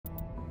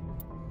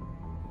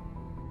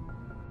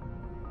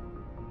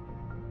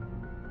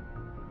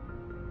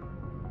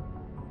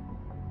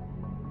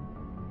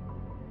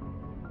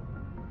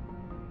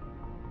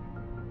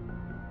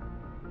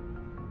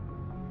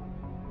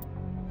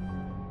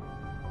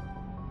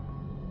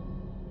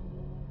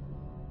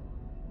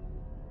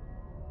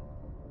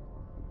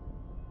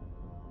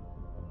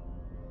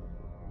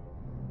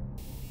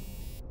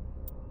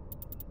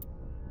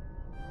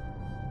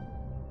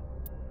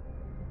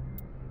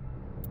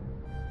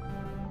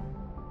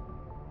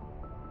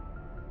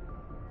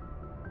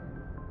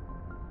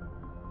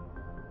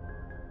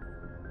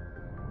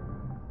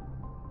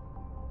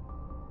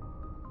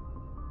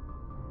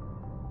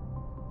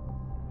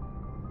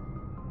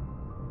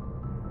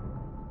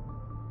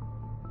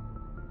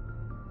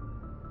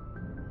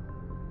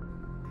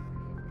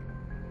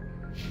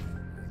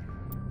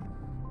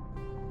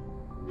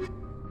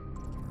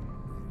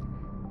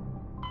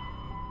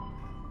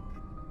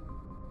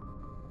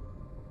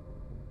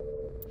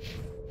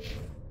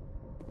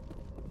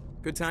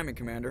Good timing,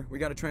 Commander. We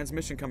got a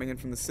transmission coming in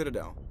from the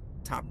Citadel.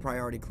 Top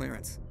priority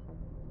clearance.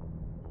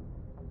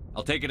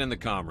 I'll take it in the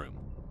comm room.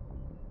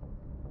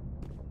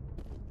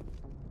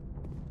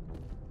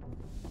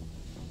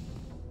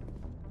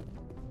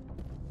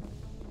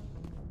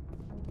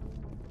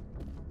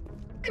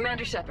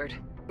 Commander Shepard,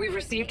 we've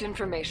received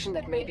information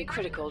that may be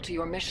critical to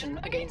your mission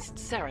against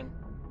Saren.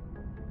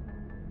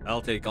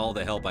 I'll take all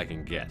the help I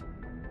can get.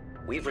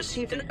 We've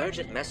received an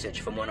urgent message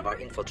from one of our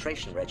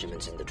infiltration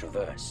regiments in the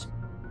Traverse.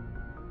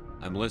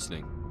 I'm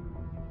listening.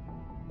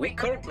 We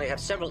currently have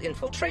several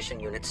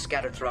infiltration units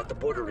scattered throughout the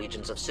border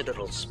regions of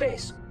Citadel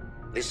space.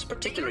 This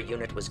particular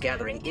unit was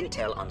gathering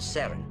intel on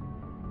Saren.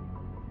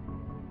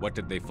 What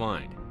did they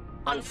find?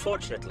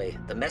 Unfortunately,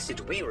 the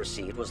message we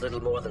received was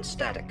little more than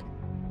static.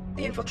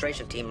 The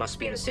infiltration team must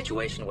be in a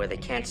situation where they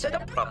can't set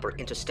up proper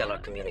interstellar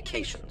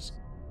communications.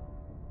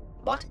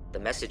 But the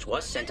message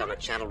was sent on a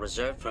channel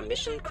reserved for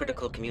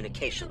mission-critical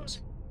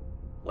communications.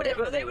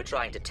 Whatever they were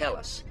trying to tell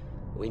us,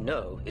 we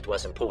know it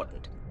was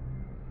important.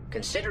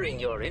 Considering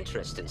your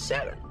interest in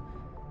Saren,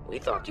 we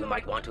thought you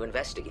might want to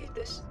investigate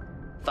this.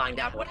 Find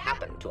out what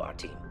happened to our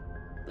team.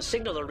 The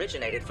signal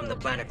originated from the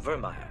planet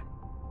Virmire.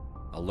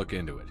 I'll look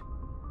into it.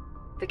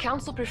 The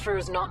Council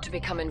prefers not to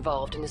become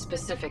involved in the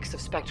specifics of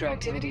Spectre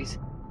activities.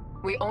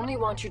 We only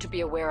want you to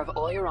be aware of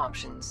all your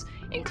options,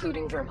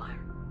 including Virmire.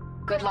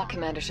 Good luck,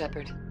 Commander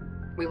Shepard.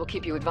 We will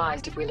keep you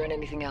advised if we learn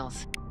anything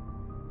else.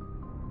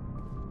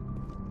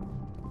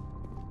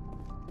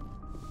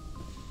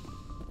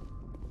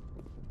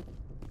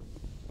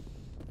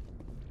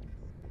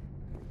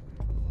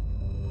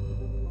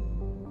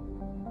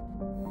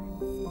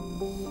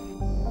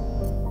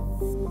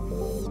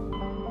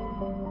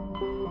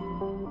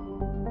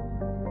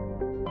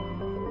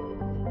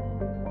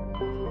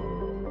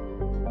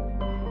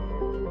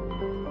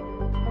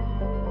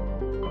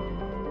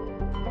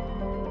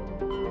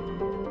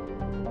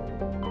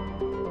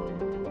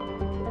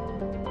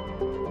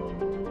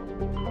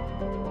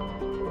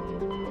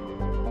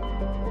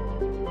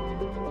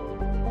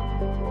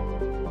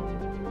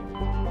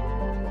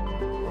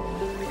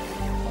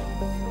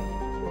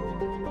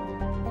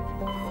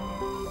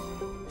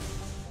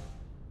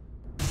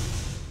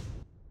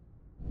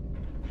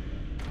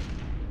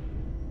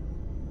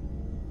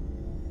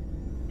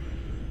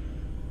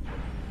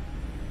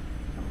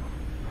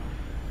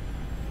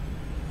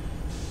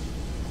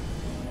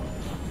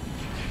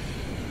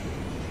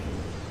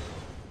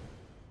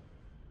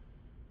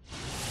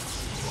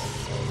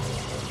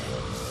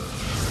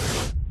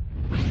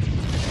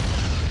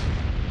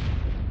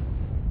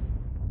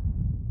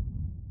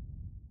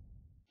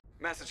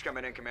 Message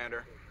coming in,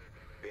 Commander.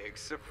 Big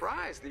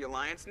surprise, the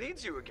Alliance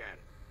needs you again.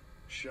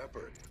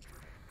 Shepard,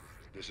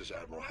 this is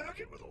Admiral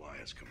Hackett with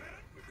Alliance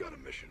Command. We've got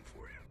a mission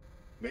for you.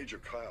 Major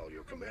Kyle,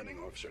 your commanding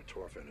officer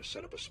Torfin, has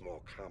set up a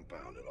small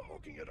compound in the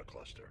Hawking Etta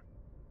cluster.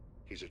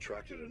 He's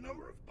attracted a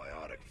number of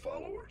biotic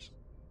followers.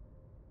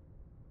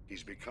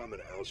 He's become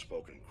an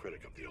outspoken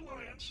critic of the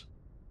Alliance,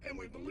 and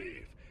we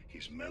believe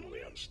he's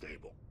mentally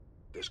unstable.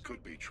 This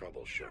could be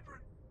trouble,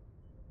 Shepard.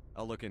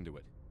 I'll look into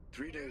it.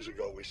 3 days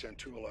ago, we sent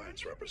 2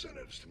 Alliance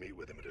representatives to meet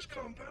with him at his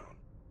compound.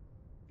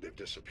 They've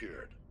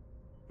disappeared.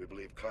 We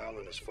believe Kyle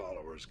and his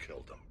followers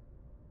killed them.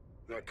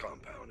 That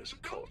compound is a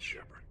cult,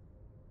 Shepard.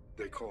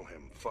 They call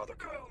him Father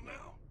Kyle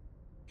now.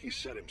 He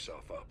set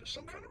himself up as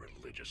some kind of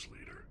religious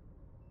leader.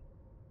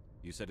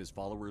 You said his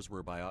followers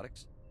were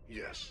biotics?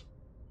 Yes.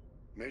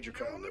 Major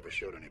Kyle never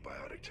showed any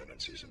biotic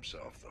tendencies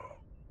himself, though.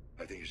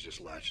 I think he's just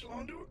latched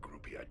onto a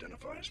group he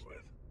identifies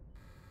with.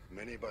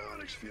 Many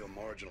biotics feel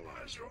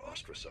marginalized or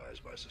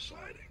ostracized by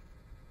society.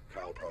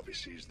 Kyle probably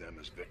sees them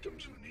as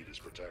victims who need his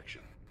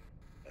protection,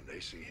 and they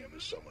see him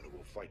as someone who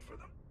will fight for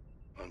them.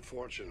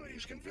 Unfortunately,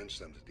 he's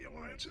convinced them that the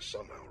Alliance is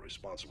somehow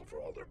responsible for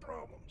all their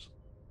problems.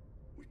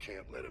 We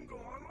can't let him go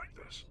on like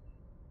this.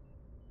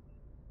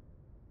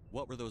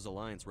 What were those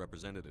Alliance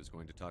representatives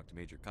going to talk to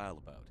Major Kyle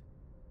about?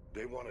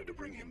 They wanted to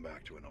bring him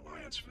back to an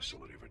Alliance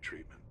facility for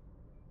treatment.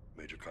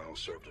 Major Kyle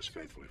served us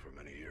faithfully for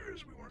many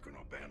years. We weren't going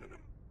to abandon him.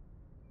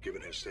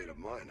 Given his state of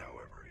mind,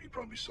 however, he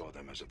probably saw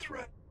them as a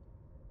threat.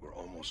 We're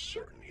almost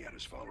certain he had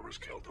his followers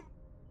killed them.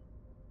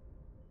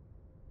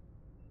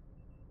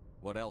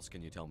 What else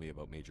can you tell me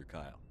about Major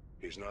Kyle?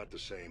 He's not the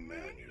same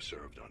man you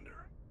served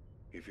under.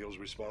 He feels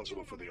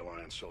responsible for the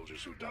Alliance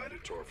soldiers who died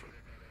at Torfin.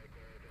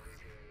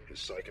 His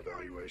psych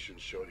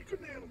evaluations showed he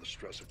couldn't handle the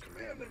stress of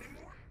command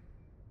anymore.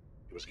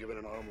 He was given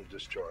an honorable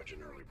discharge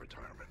in early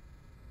retirement.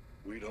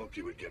 We'd hoped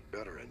he would get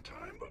better in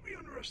time, but we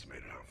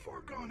underestimated how far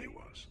gone he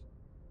was.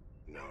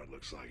 Now it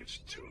looks like it's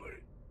too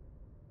late.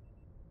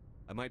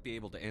 I might be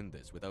able to end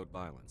this without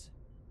violence.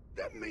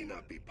 That may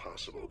not be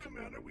possible,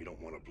 Commander. We don't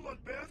want a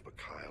bloodbath, but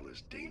Kyle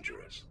is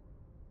dangerous.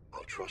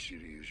 I'll trust you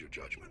to use your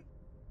judgment.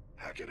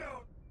 Hack it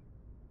out.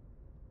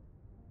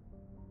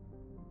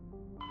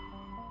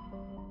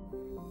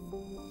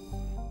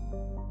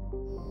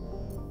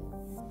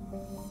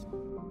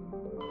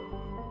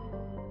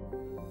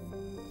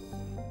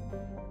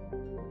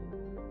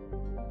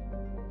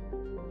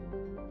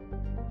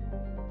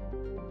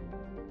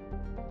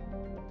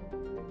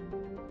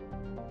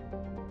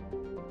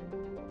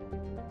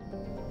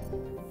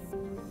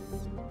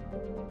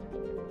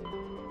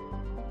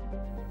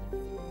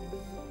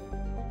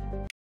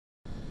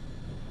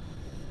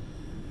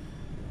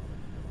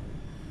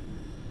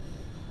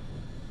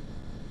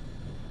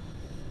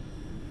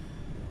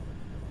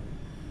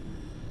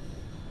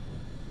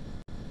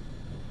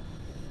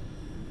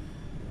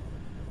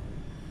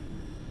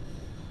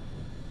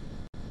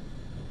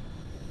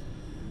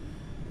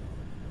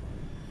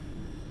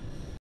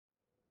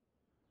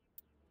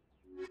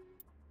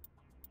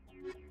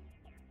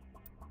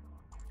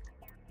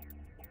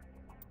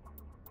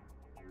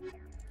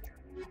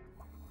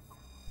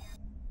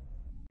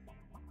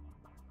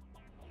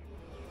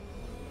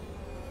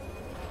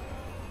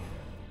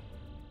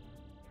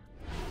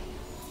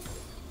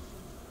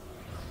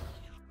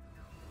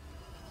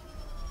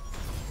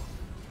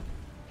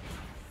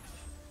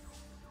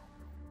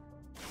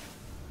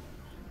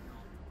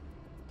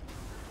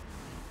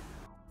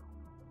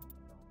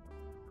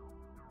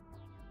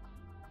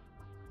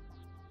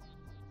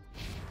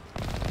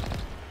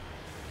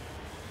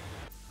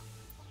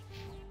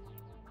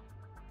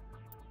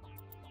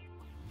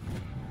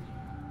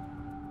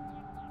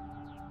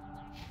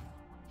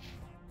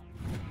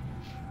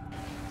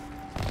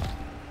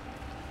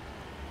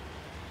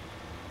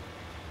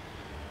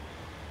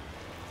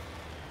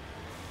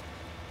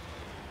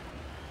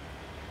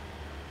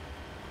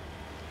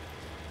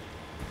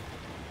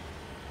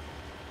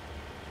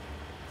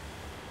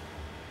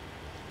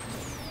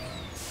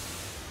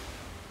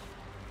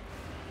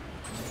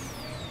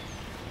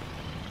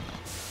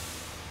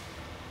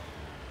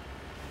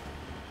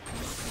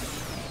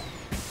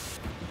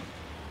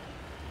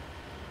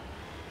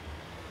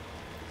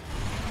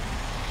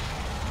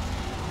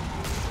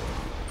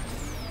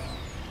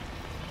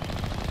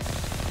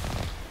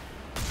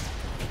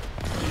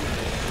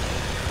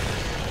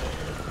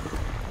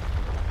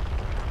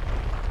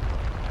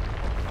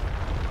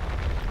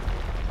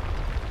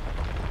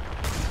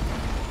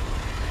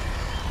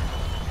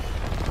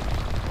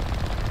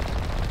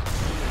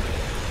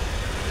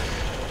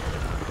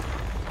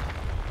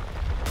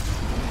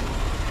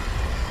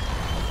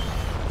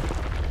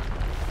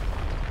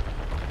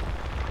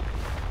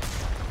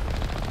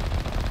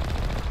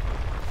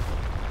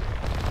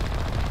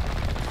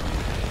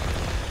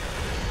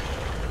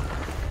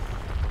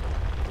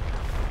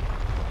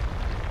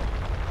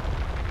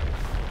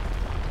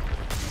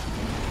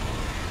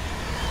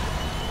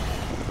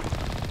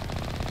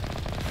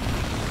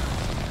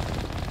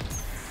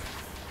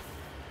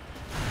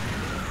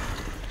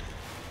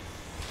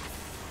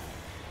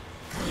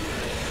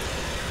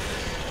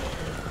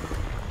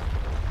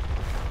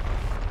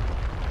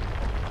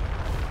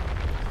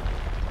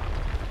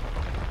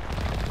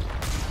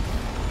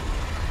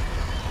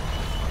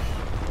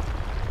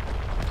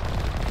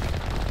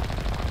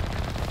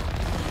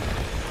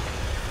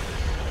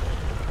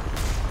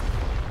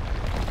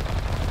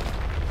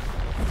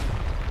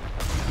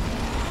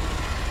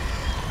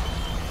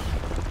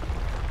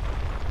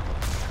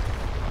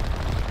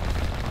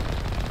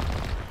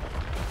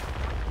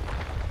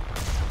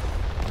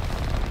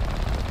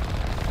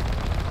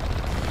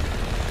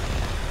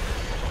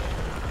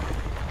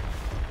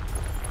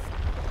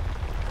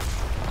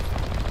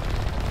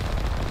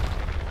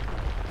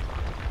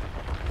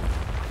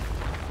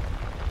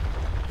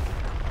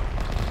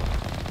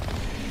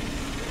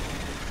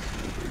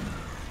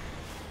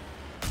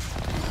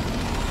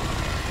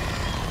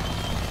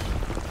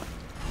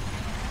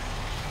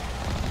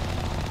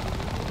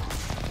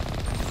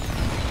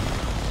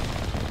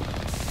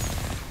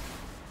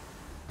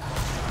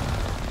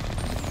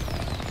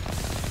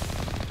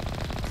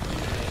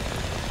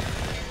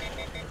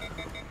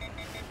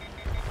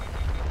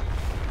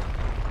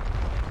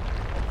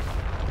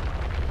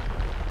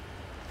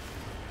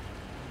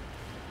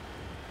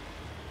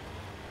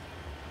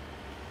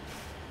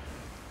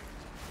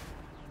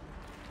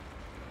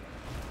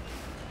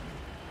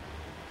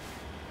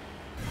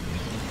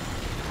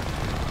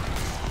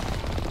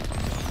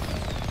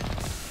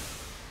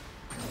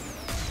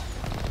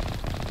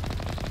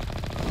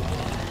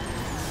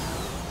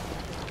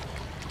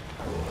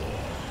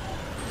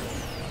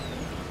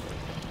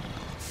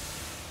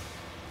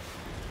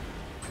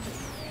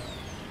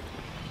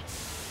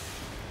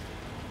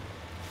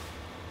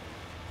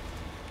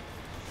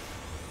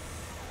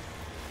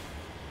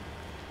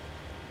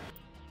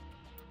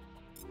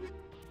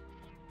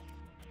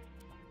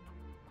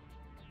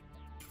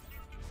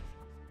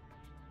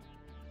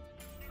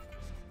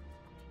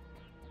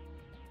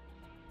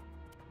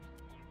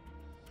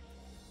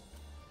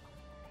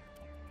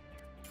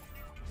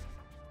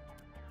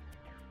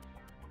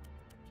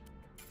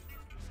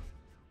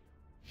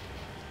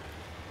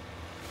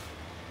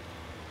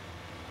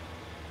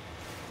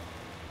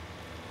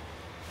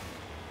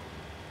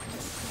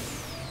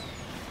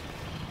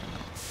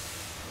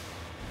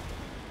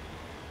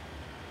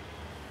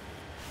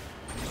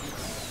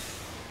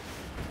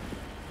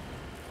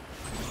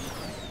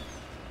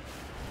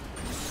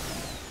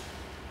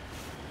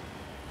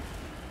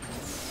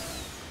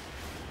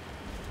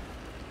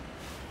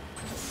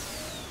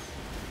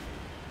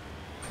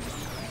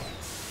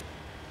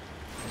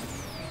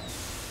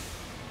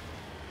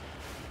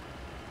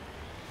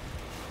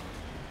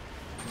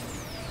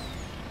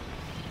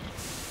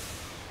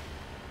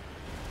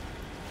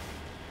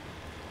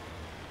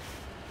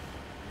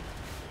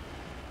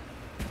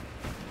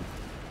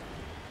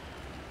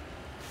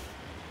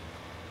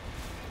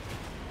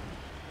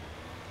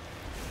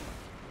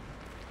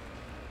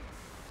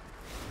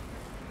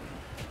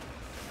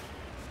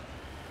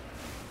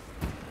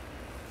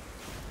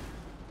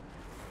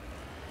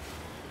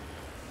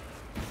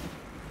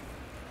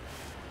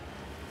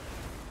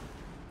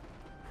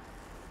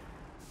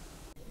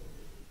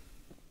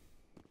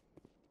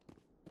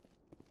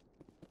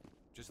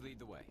 Just lead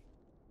the way.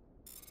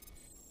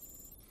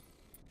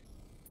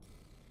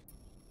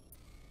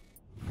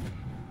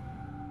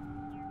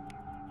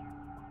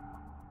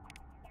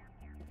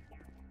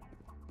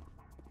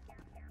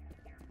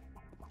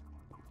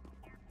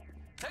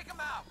 Take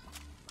him out!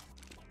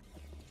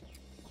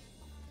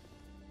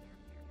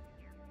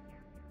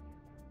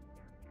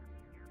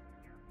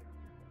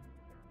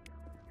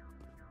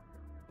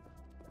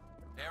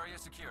 Area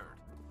secured.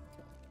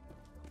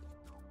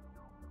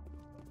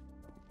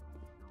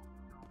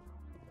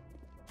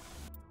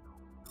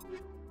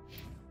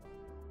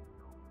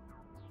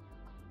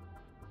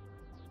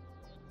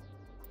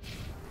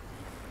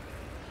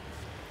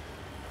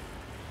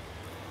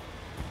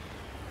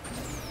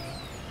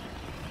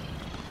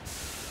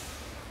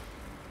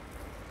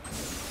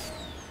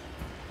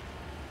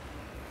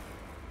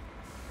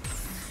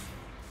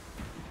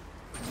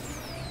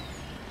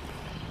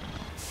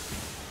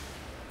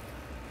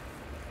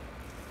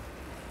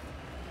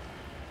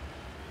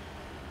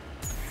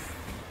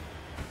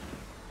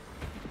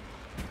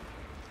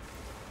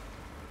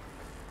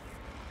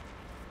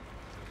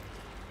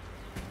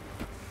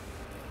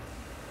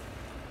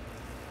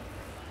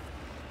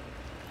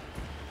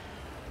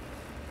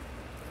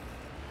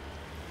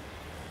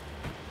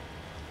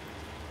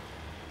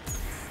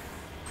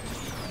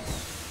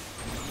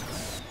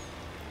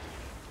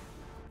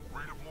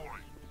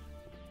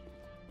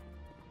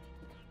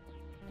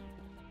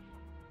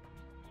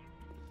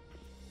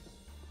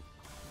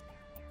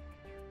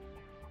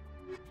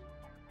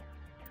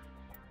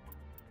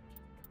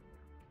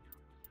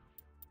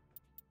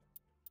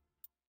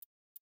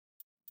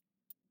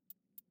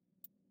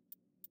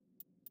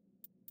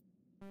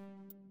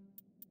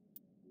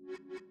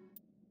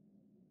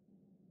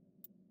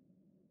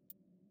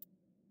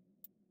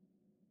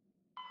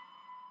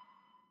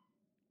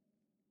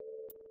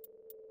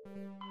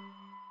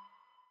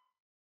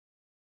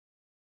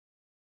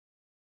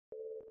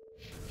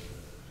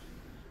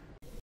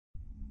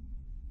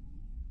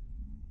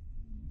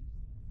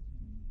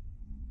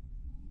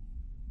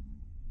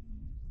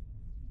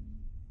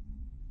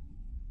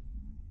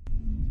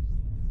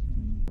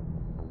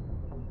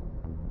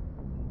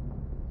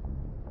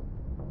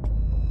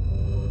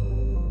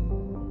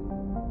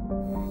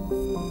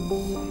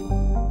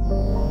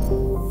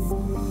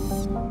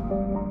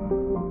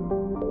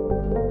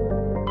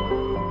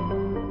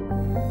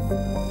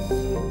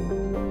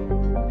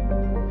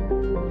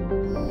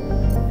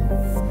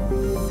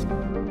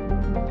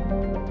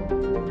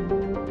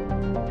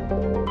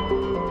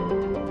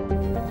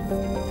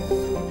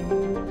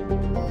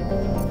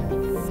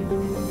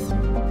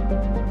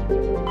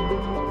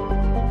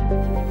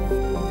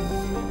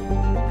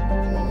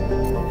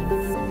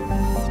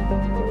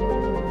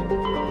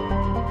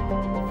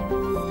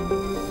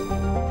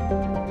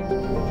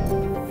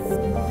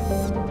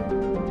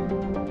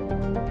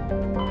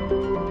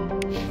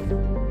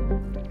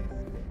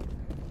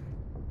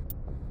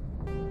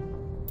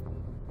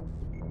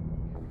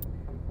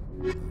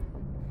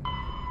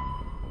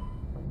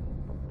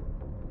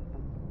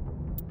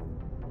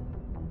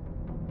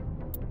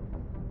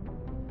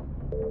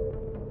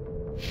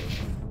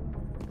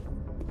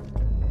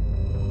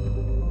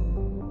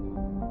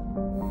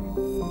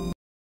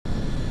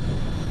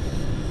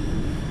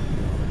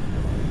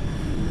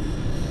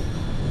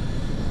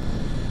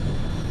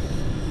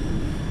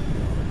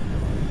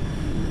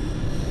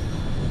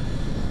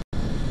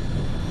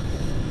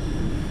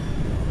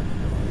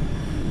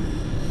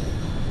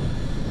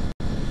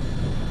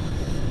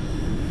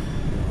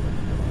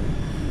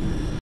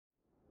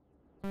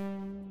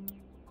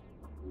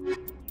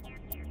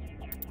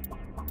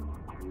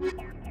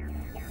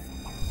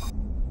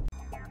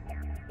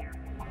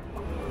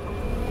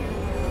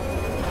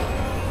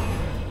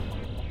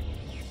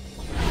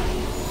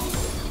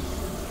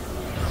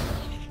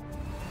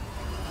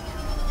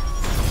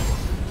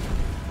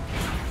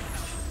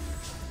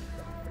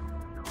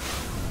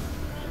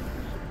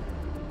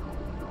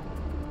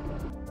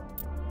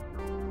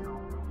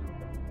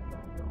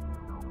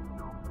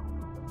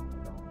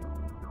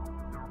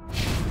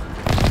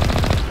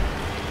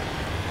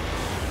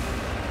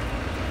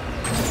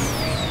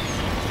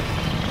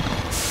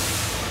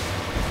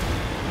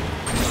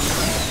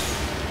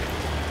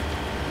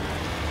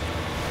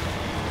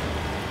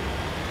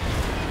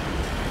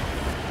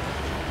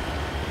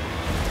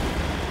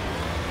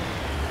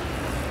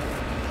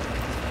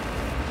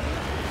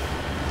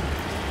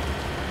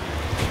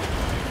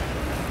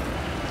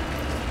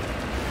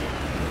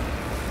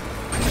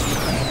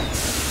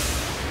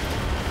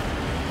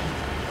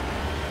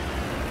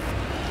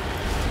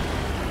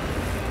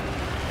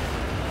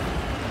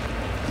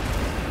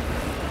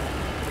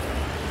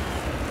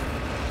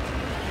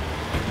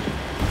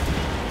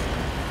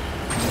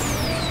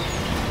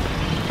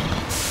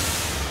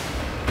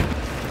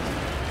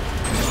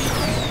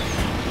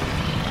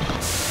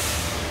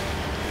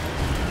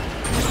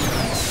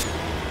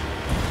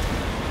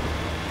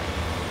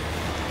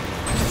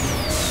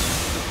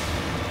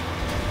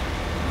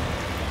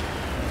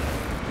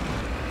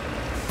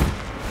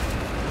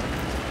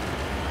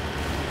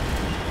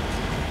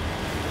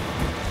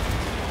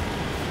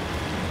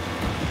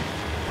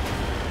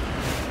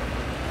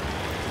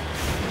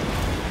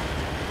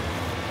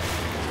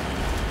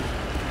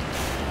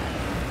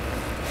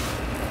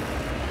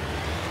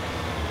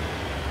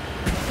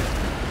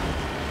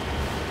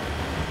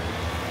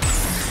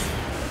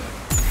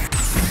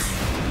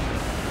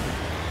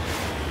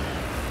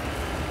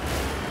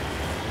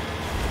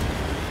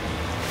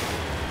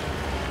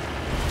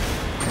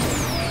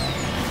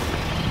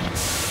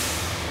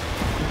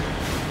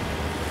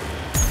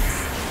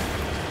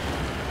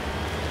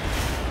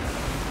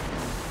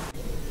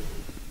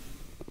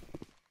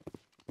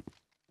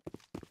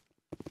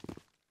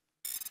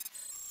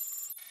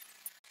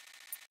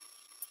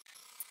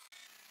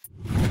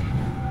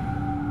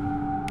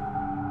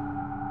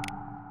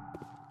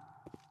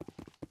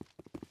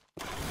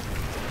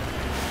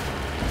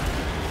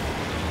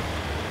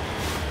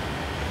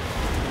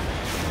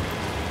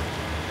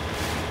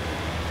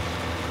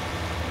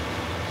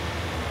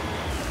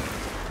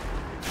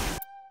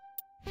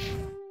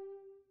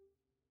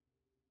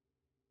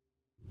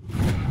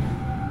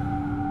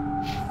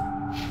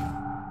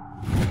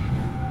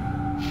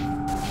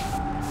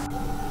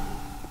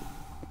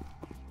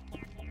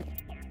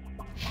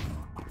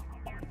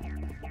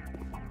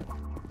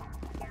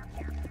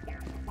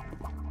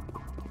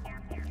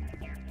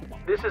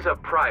 This is a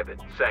private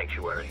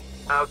sanctuary.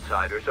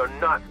 Outsiders are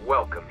not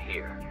welcome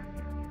here.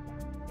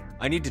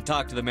 I need to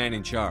talk to the man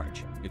in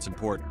charge. It's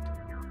important.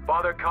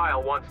 Father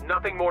Kyle wants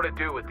nothing more to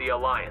do with the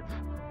Alliance.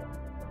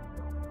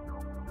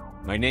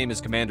 My name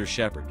is Commander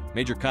Shepard.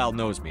 Major Kyle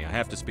knows me. I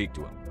have to speak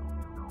to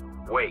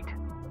him. Wait.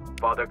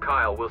 Father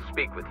Kyle will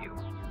speak with you.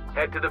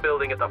 Head to the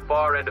building at the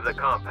far end of the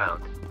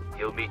compound.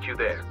 He'll meet you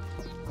there.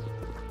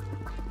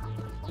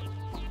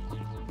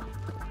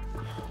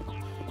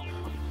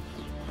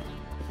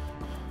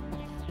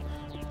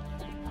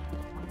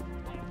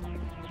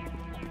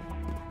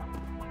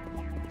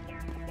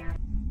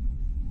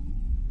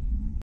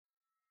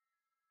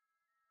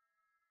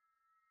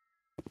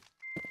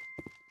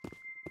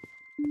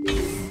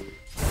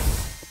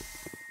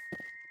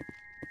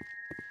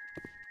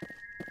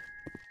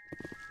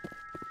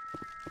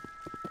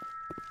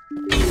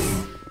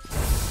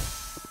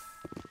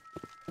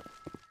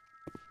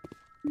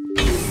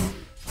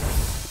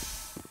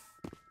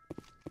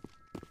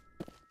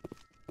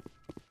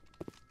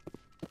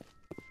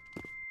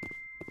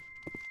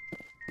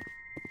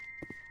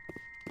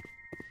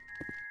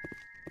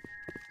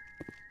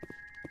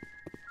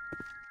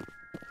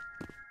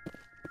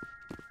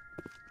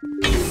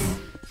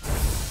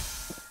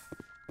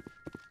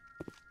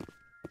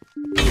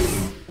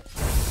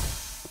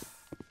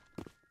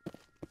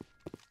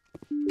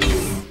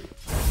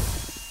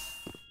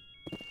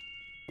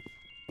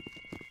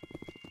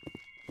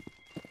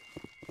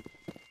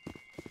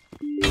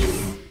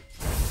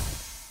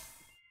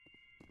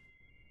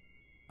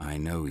 I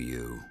know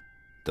you,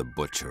 the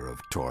Butcher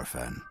of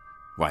Torfan.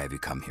 Why have you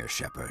come here,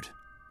 Shepard?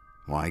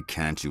 Why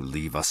can't you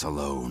leave us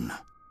alone?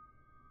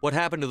 What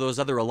happened to those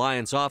other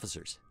Alliance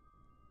officers?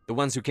 The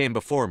ones who came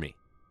before me?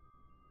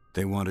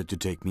 They wanted to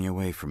take me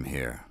away from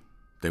here.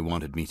 They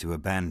wanted me to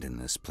abandon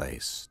this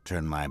place,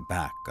 turn my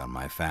back on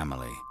my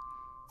family.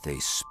 They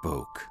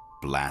spoke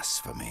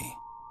blasphemy.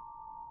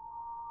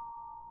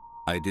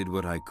 I did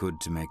what I could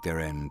to make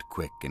their end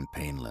quick and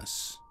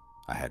painless.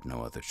 I had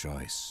no other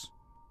choice.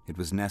 It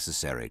was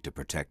necessary to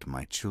protect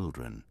my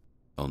children.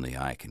 Only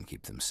I can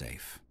keep them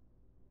safe.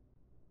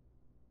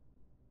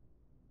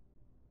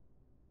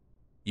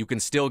 You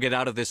can still get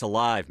out of this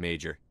alive,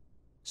 Major.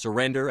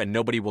 Surrender and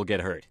nobody will get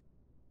hurt.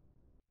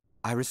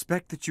 I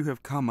respect that you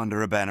have come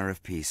under a banner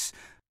of peace,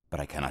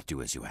 but I cannot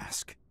do as you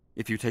ask.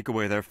 If you take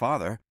away their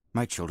father,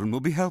 my children will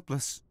be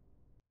helpless.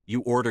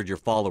 You ordered your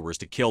followers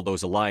to kill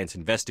those Alliance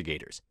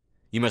investigators.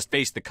 You must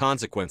face the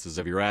consequences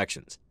of your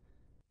actions.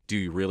 Do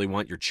you really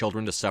want your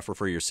children to suffer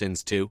for your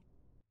sins too?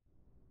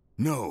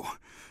 No,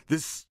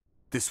 this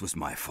was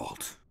my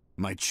fault.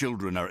 My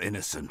children are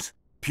innocent,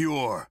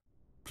 pure.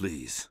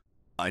 Please,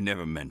 I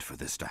never meant for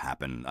this to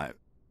happen.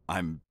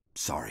 I'm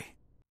sorry.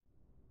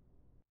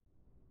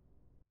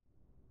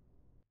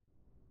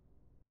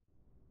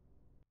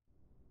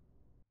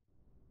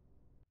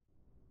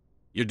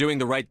 You're doing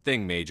the right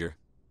thing, Major.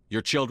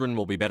 Your children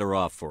will be better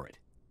off for it.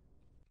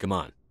 Come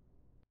on.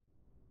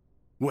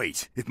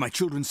 Wait, if my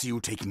children see you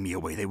taking me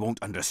away, they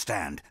won't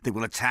understand. They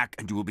will attack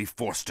and you will be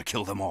forced to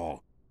kill them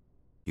all.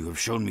 You have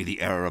shown me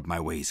the error of my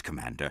ways,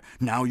 Commander.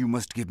 Now you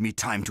must give me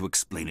time to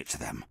explain it to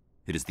them.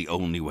 It is the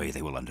only way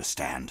they will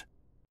understand.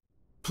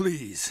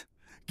 Please,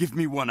 give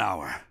me 1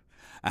 hour.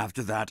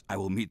 After that, I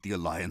will meet the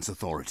Alliance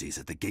authorities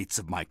at the gates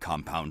of my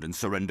compound and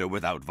surrender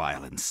without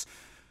violence.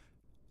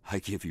 I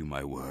give you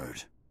my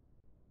word.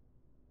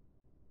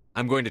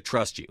 I'm going to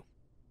trust you.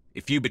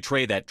 If you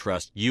betray that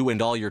trust, you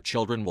and all your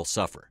children will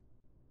suffer.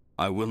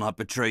 I will not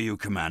betray you,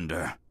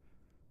 Commander.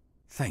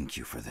 Thank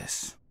you for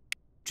this.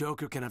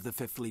 Joker can have the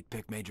 5th Fleet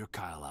pick Major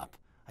Kyle up.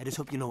 I just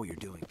hope you know what you're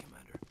doing, Commander.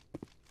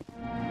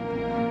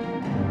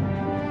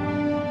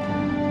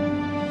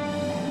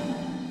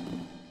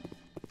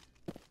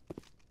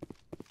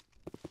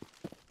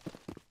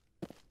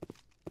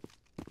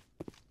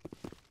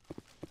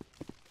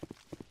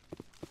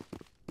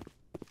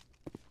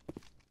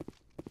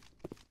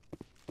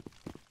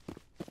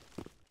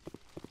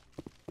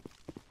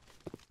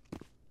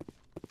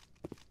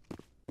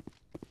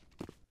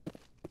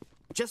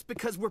 Just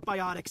because we're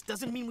biotics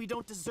doesn't mean we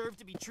don't deserve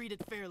to be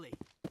treated fairly.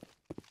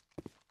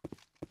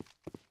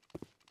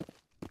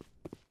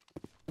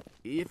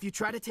 If you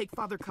try to take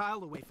Father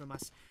Kyle away from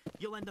us,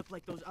 you'll end up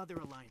like those other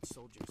Alliance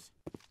soldiers.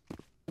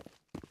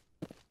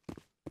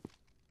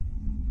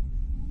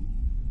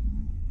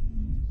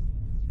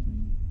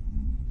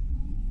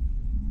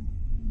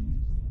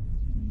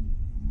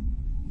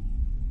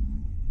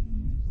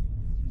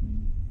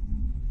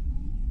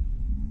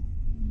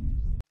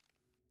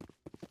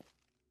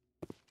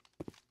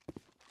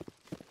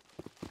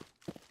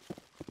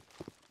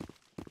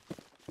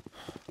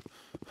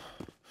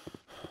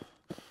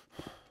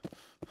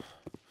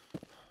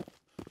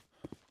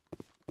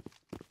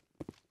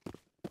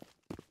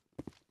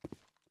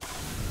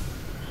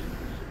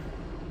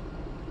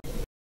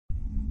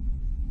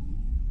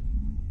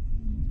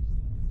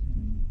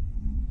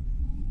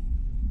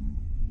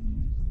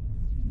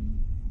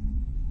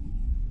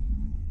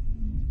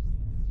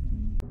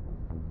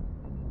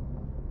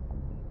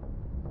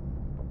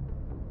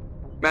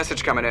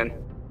 Message coming in.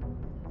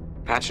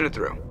 Patching it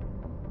through.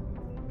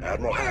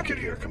 Admiral Hackett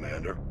here,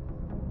 Commander.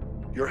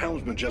 Your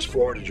helmsman just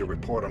forwarded your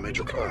report on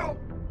Major Kyle.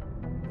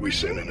 We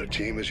sent in a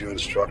team as you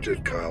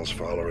instructed, Kyle's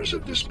followers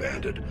have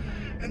disbanded,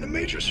 and the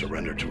Major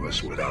surrendered to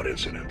us without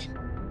incident.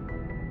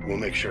 We'll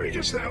make sure he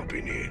gets the help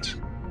he needs.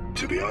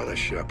 To be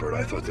honest, Shepard,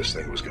 I thought this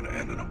thing was gonna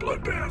end in a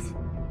bloodbath.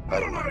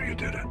 I don't know how you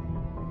did it,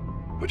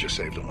 but you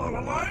saved a lot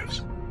of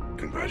lives.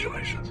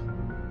 Congratulations.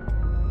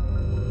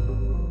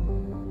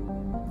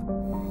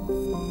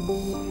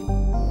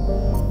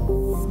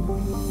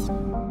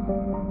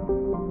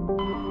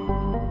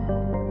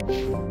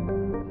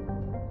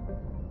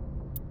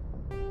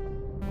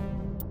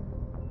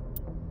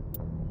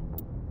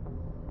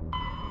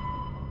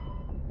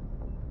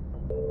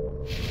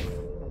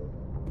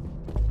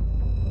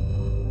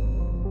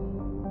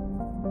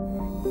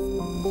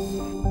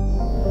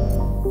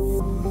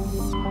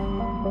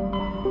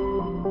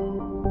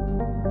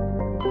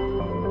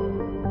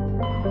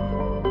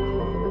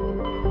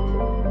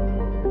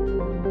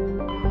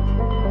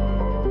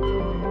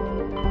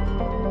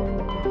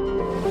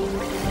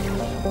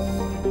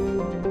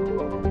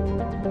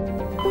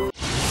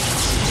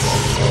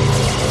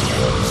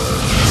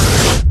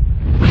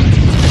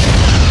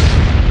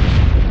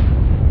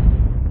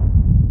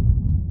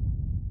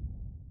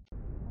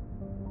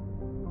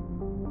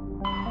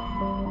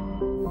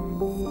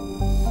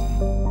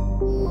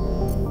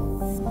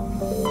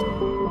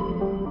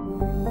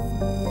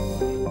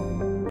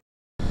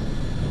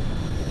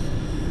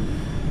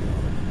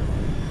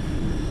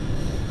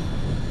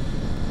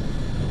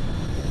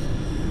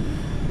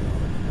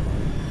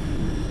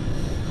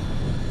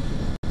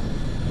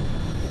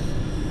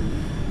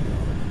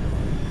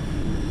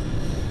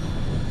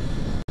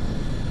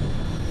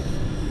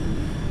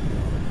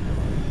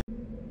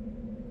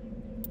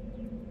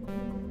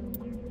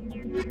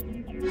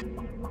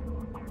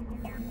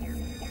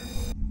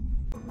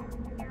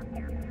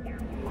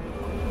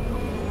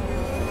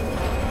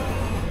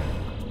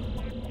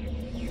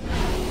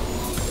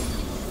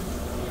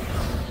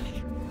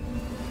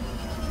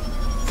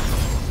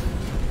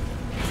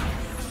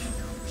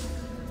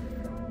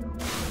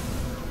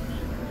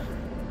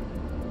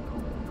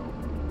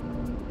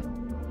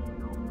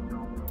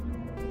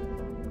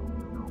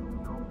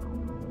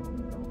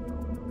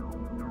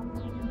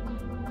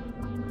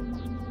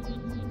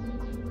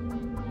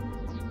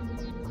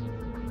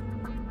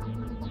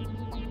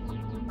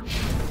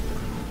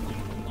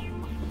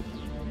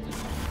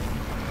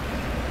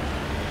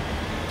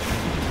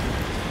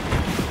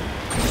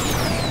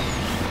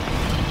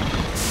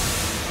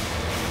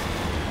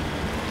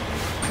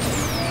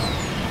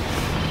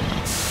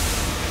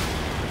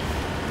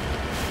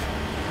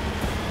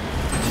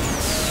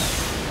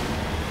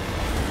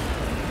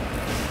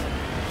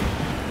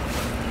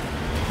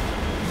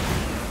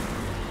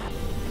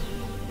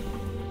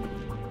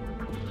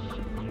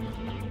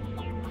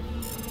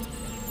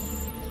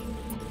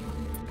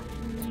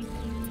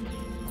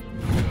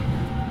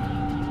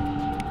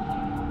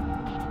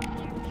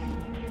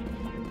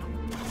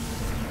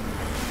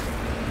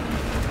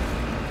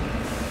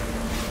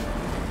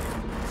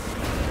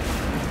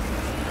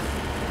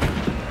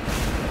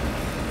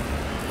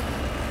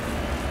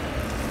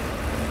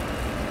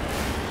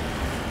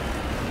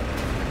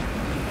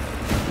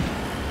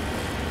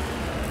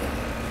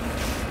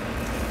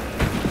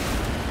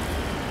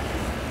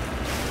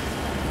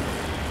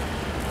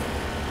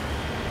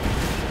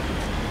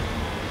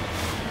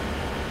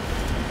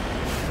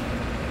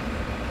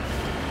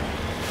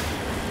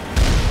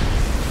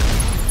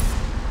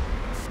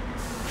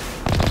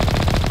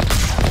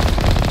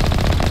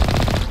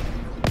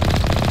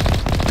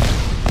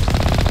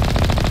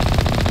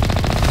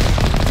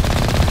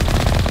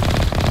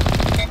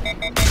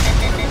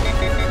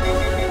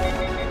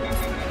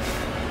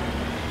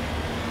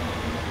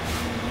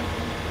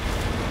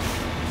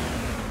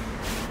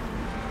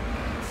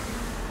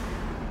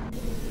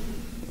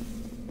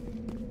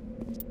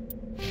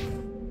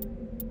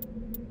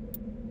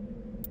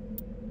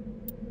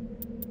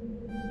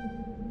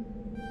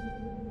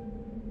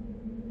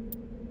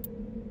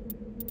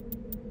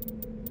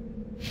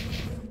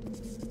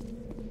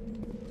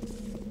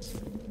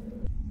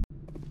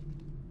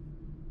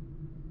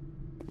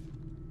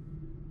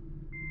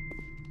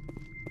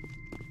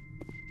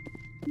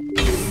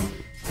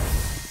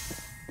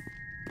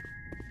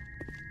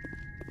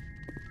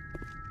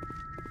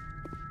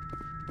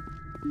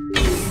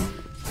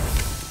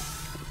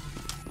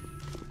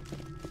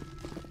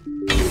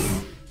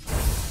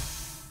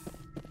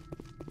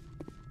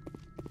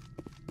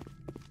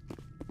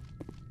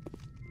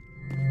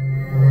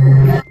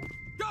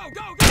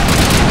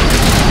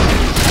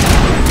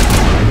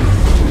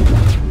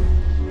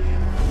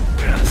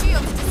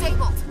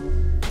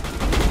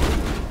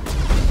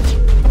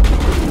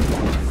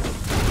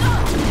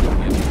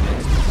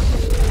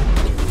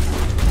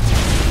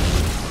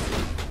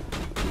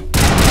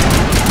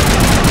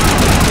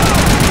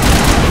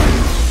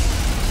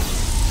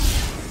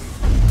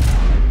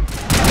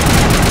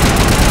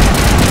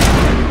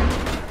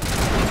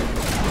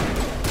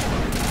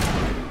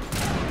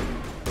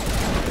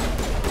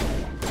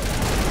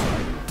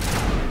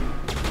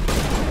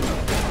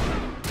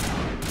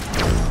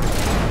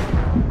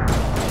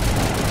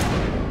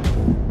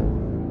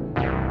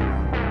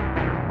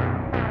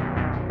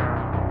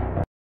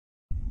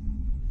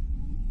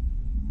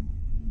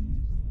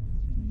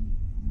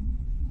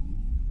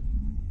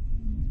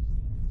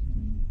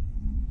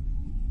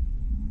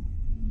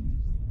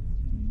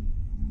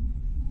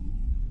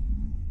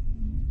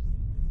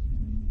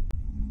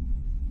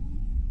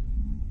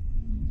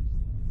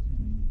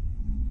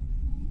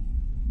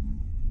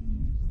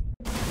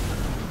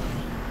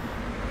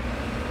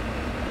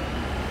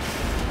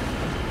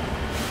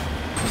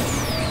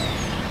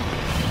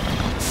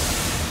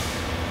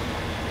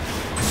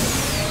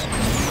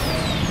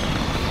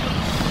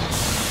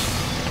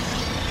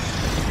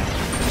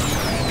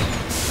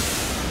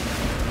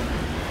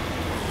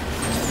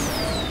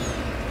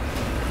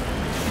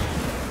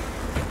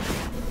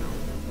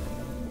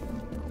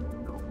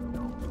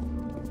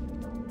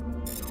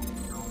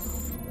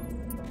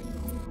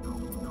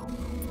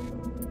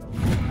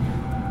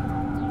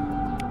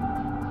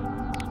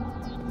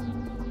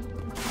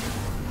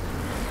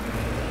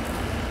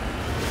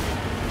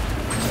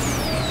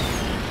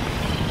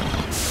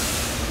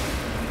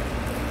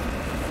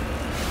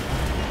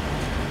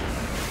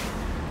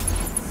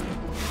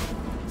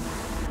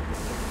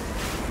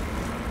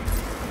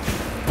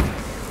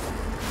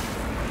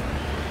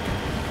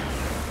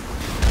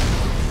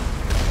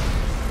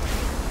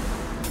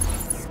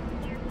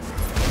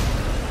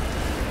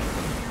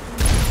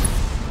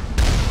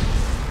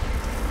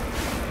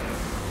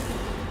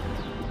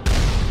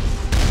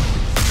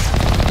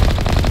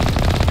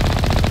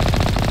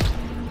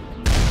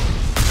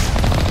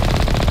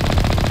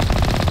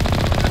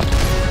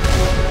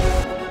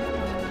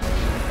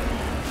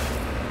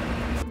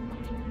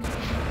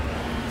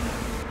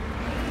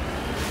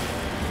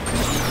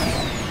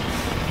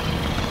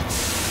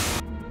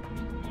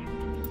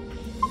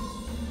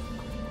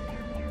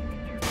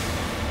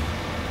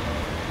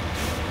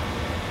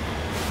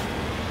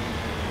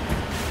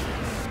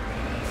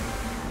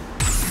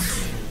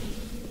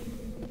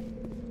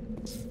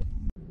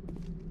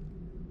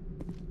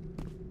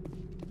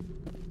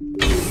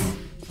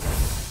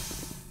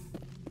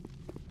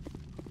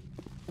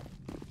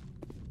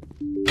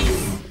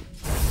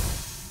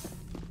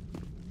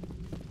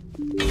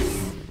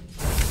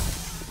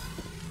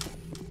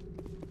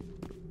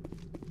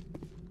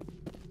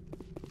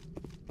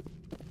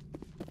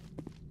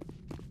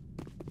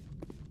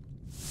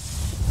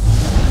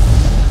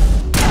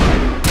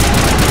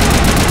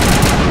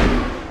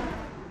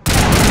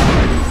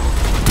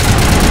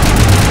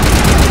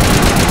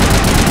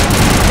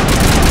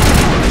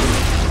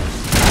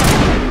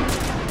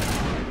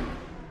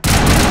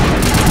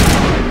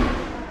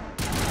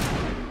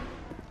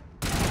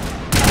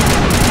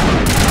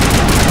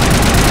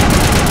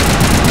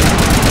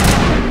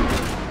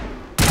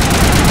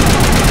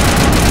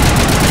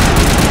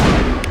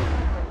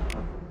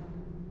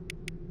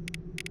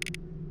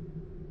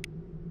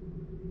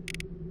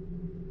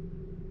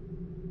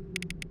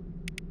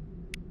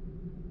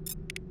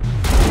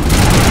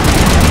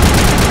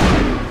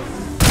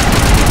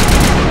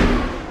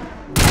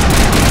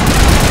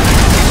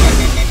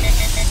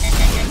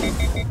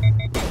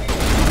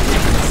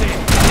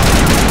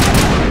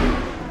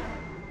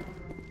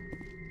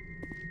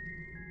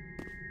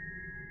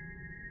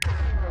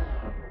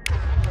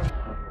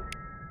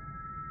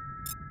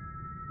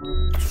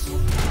 Looks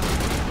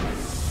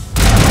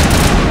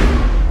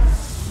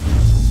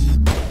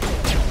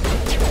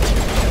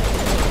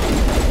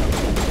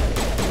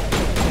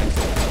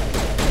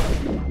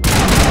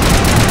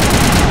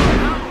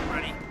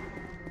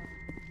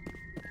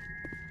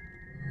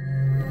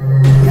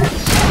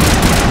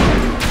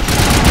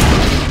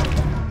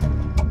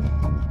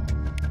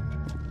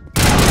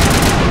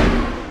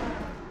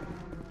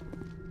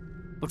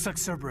like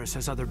Cerberus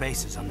has other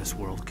bases on this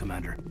world,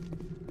 Commander.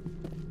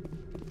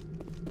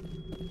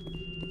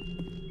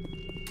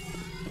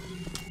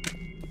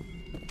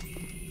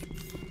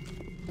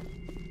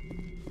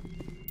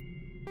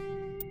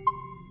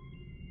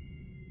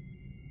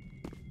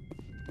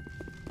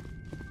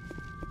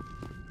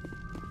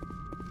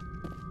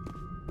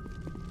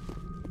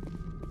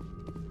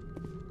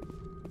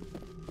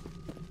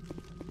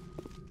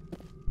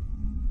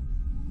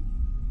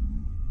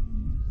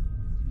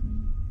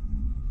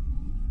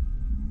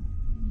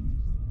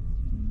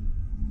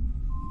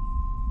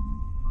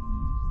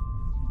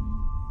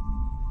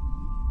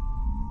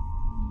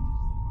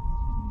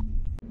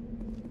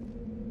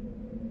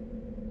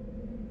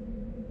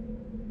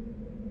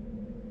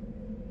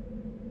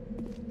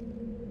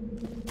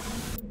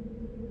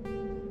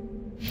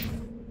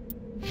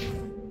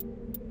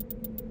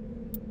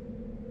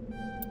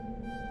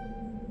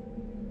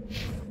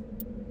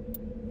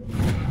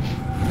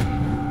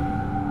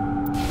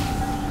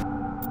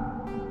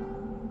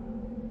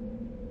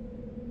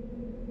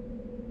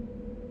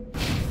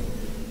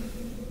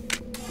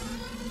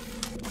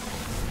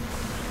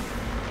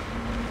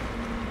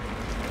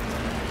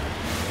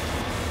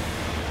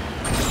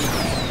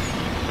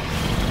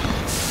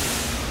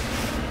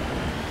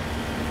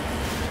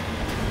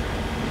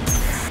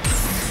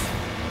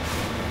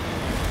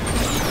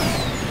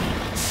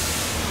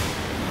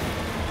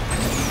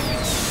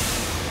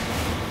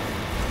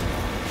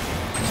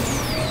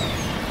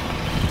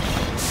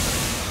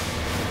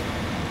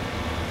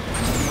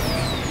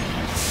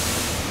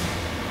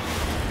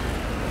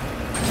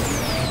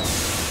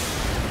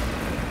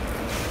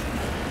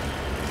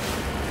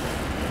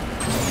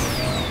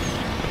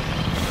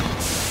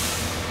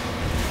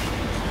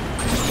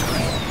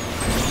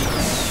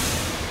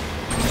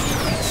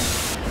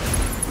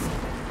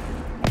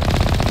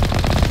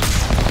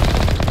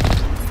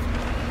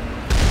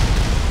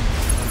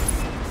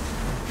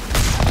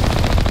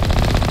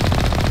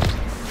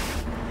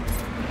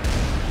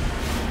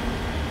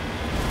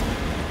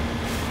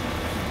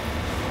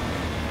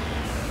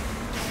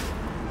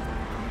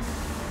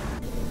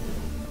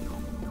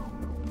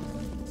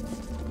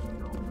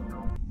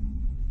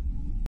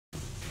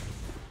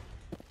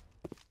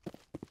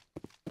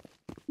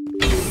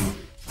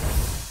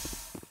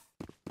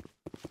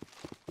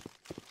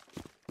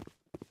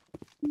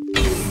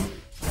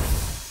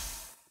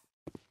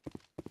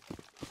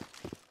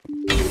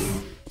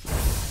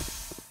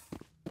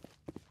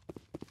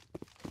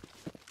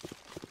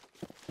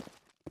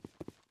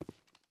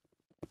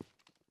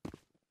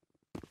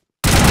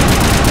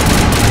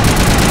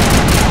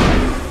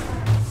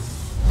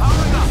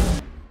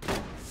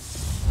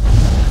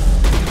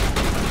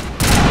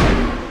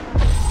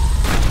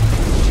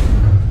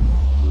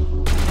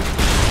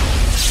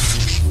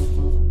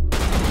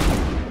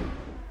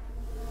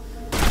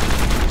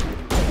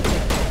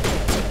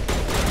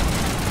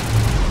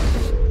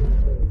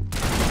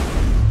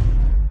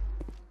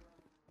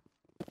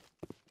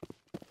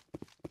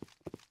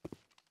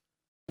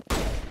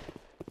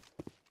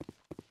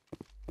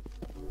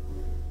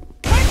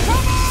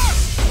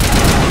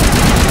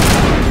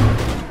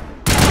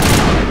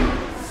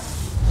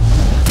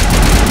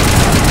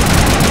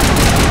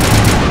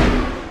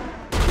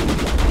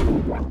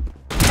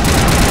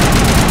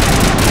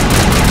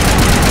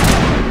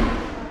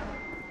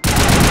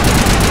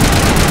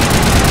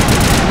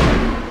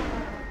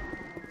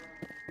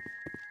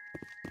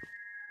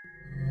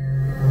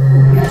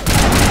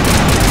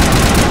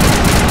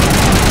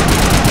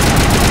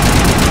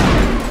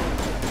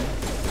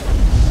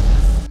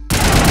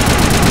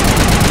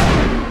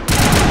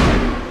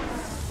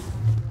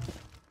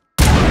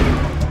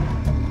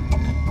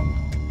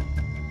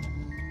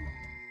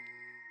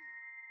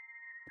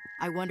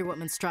 I wonder what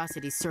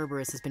monstrosity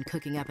Cerberus has been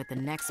cooking up at the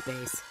next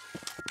base.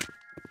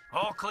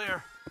 All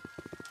clear.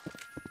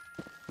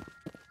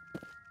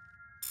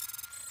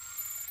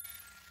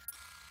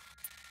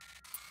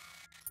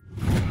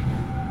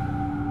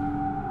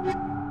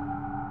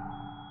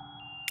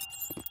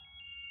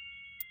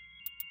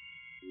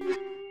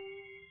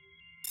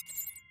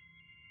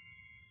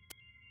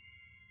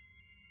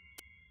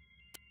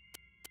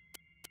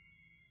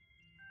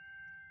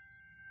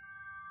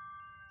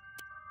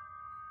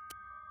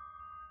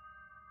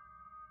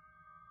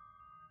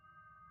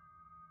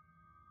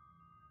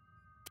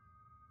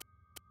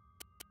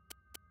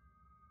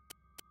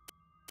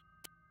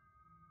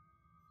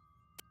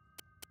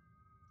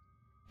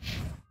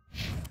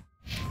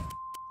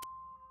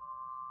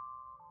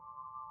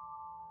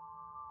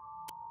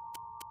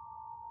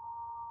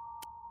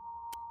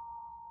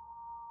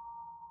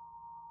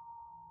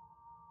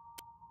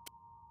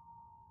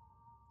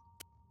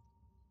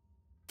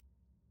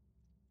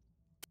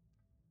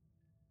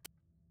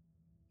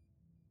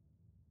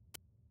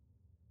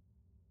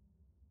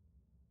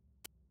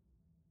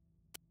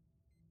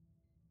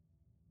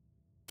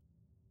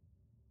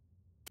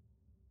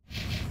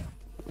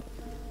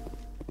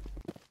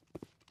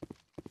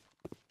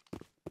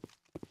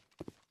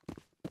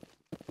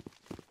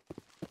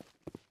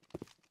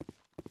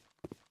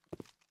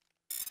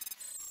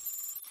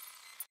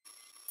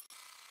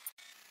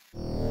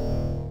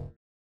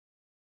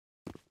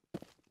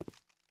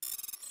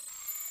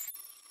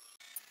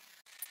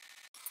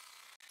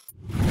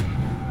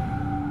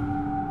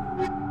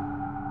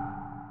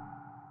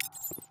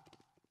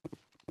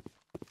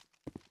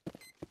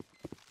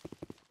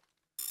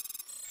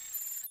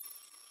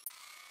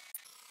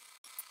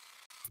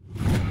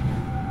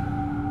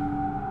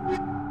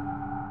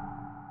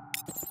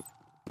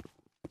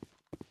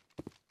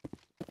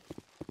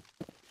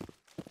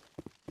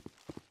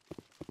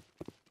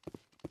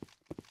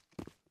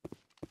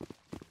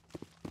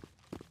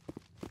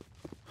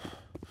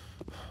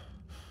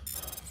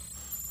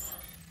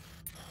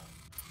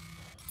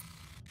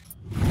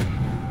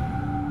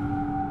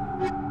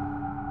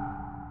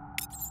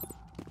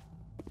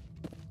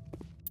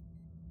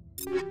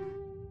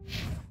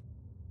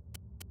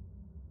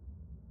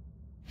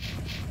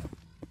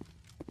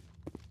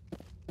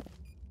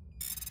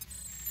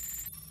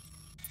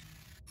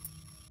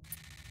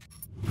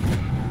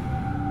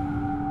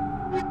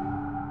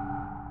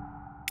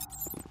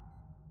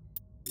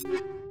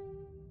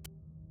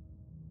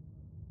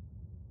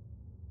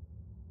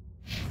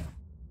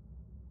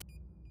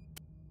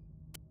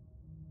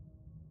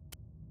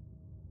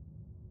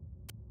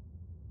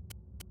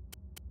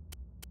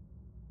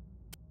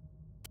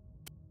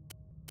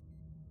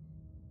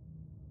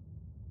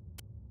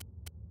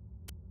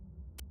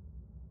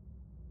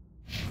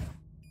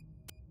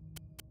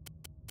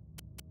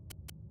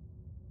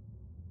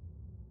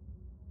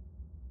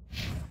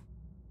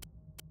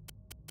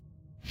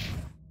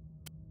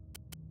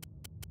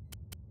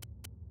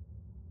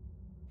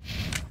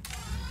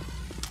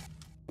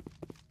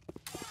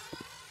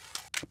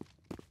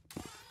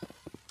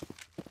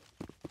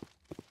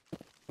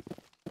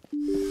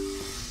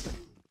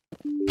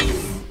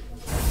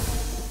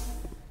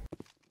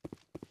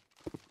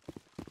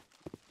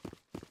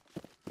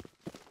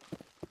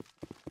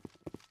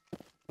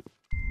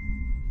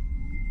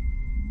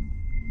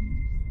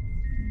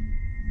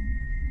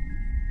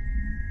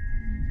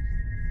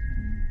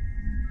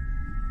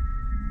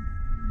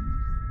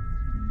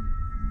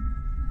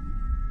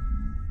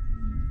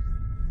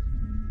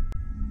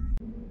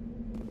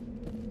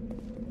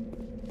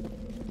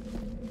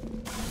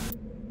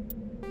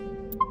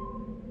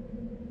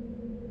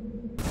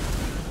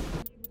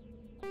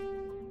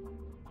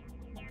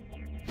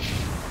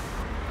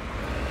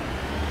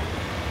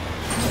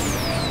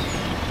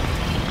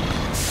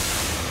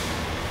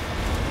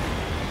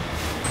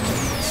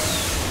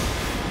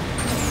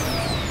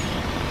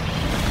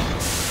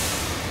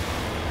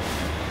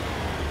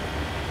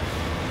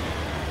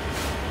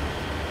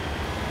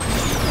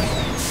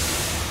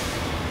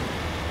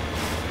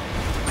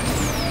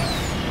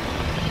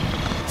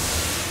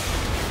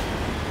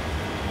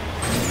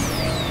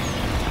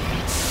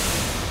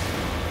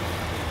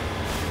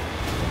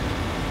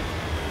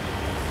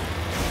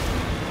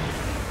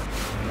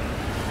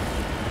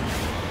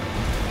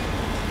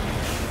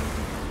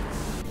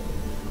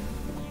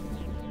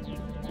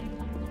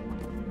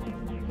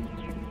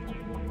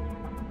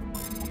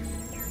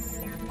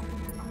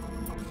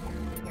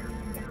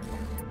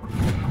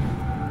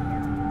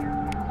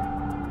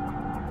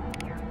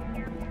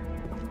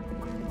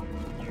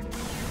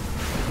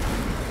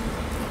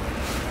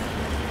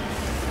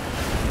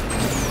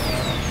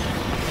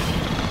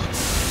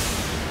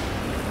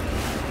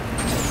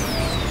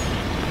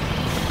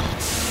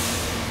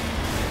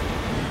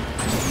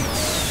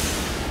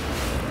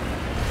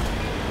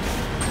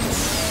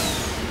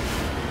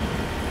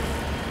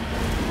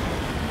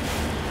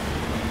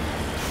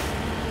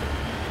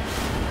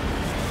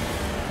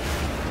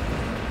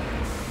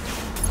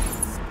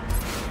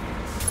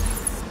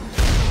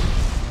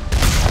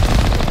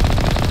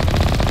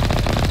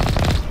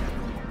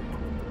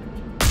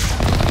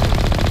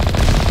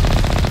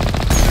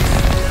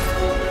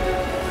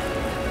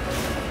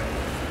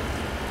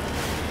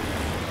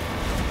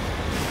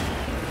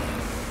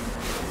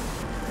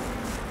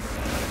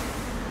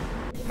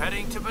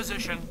 your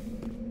position.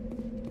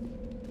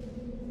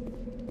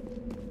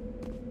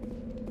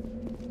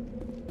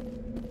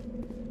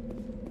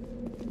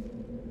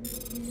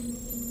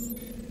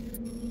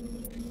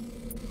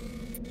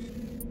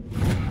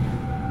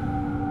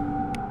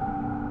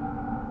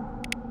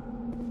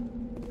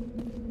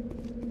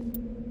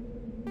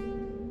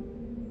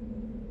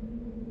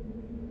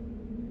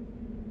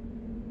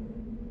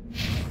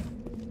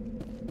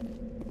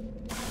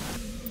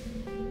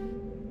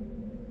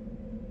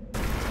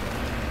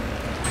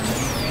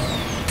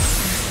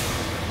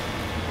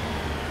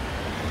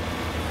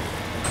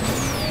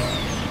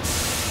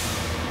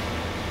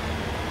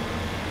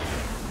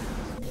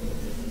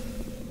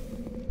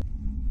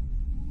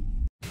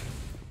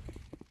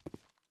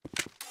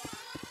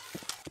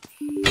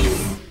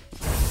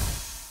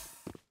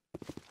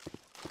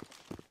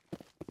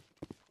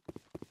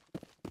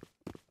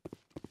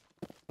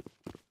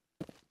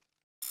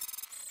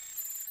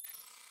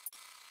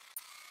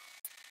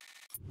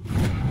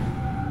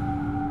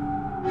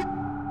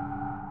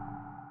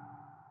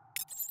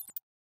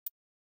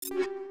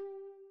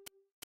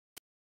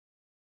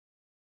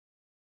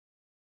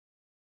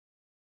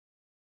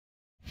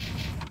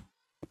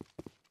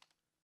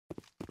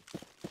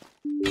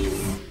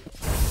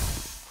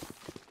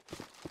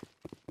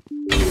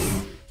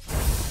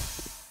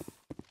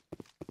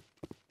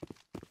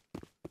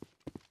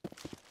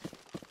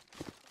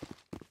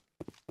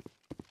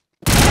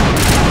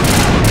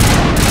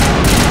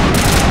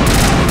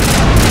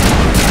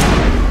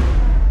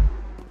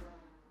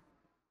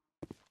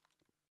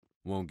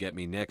 Won't get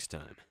me next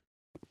time.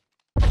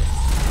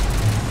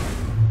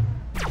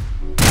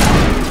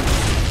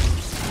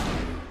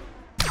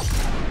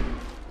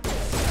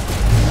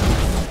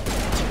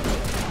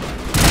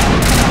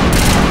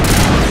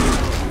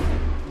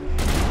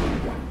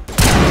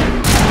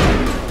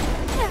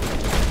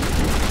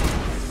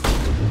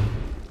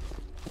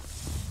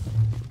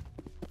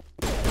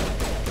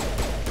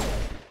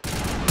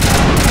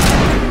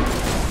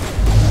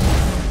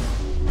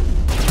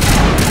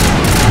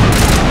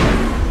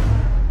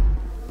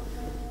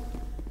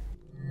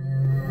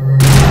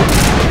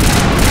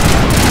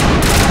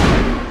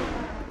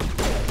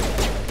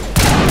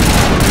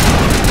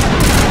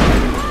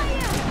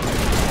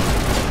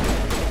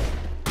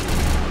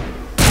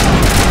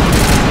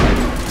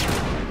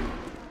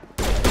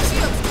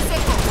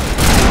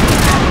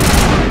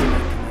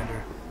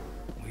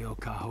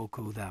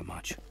 Kahoku that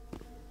much.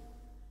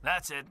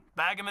 That's it.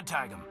 Bag him and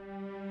tag him.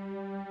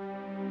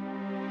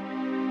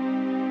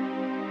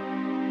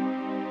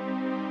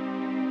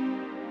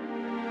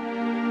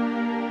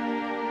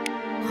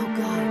 Oh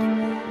god,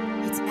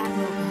 it's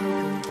Admiral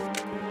Kahoku.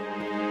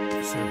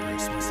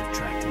 Cerberus must have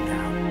tracked him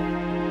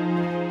down.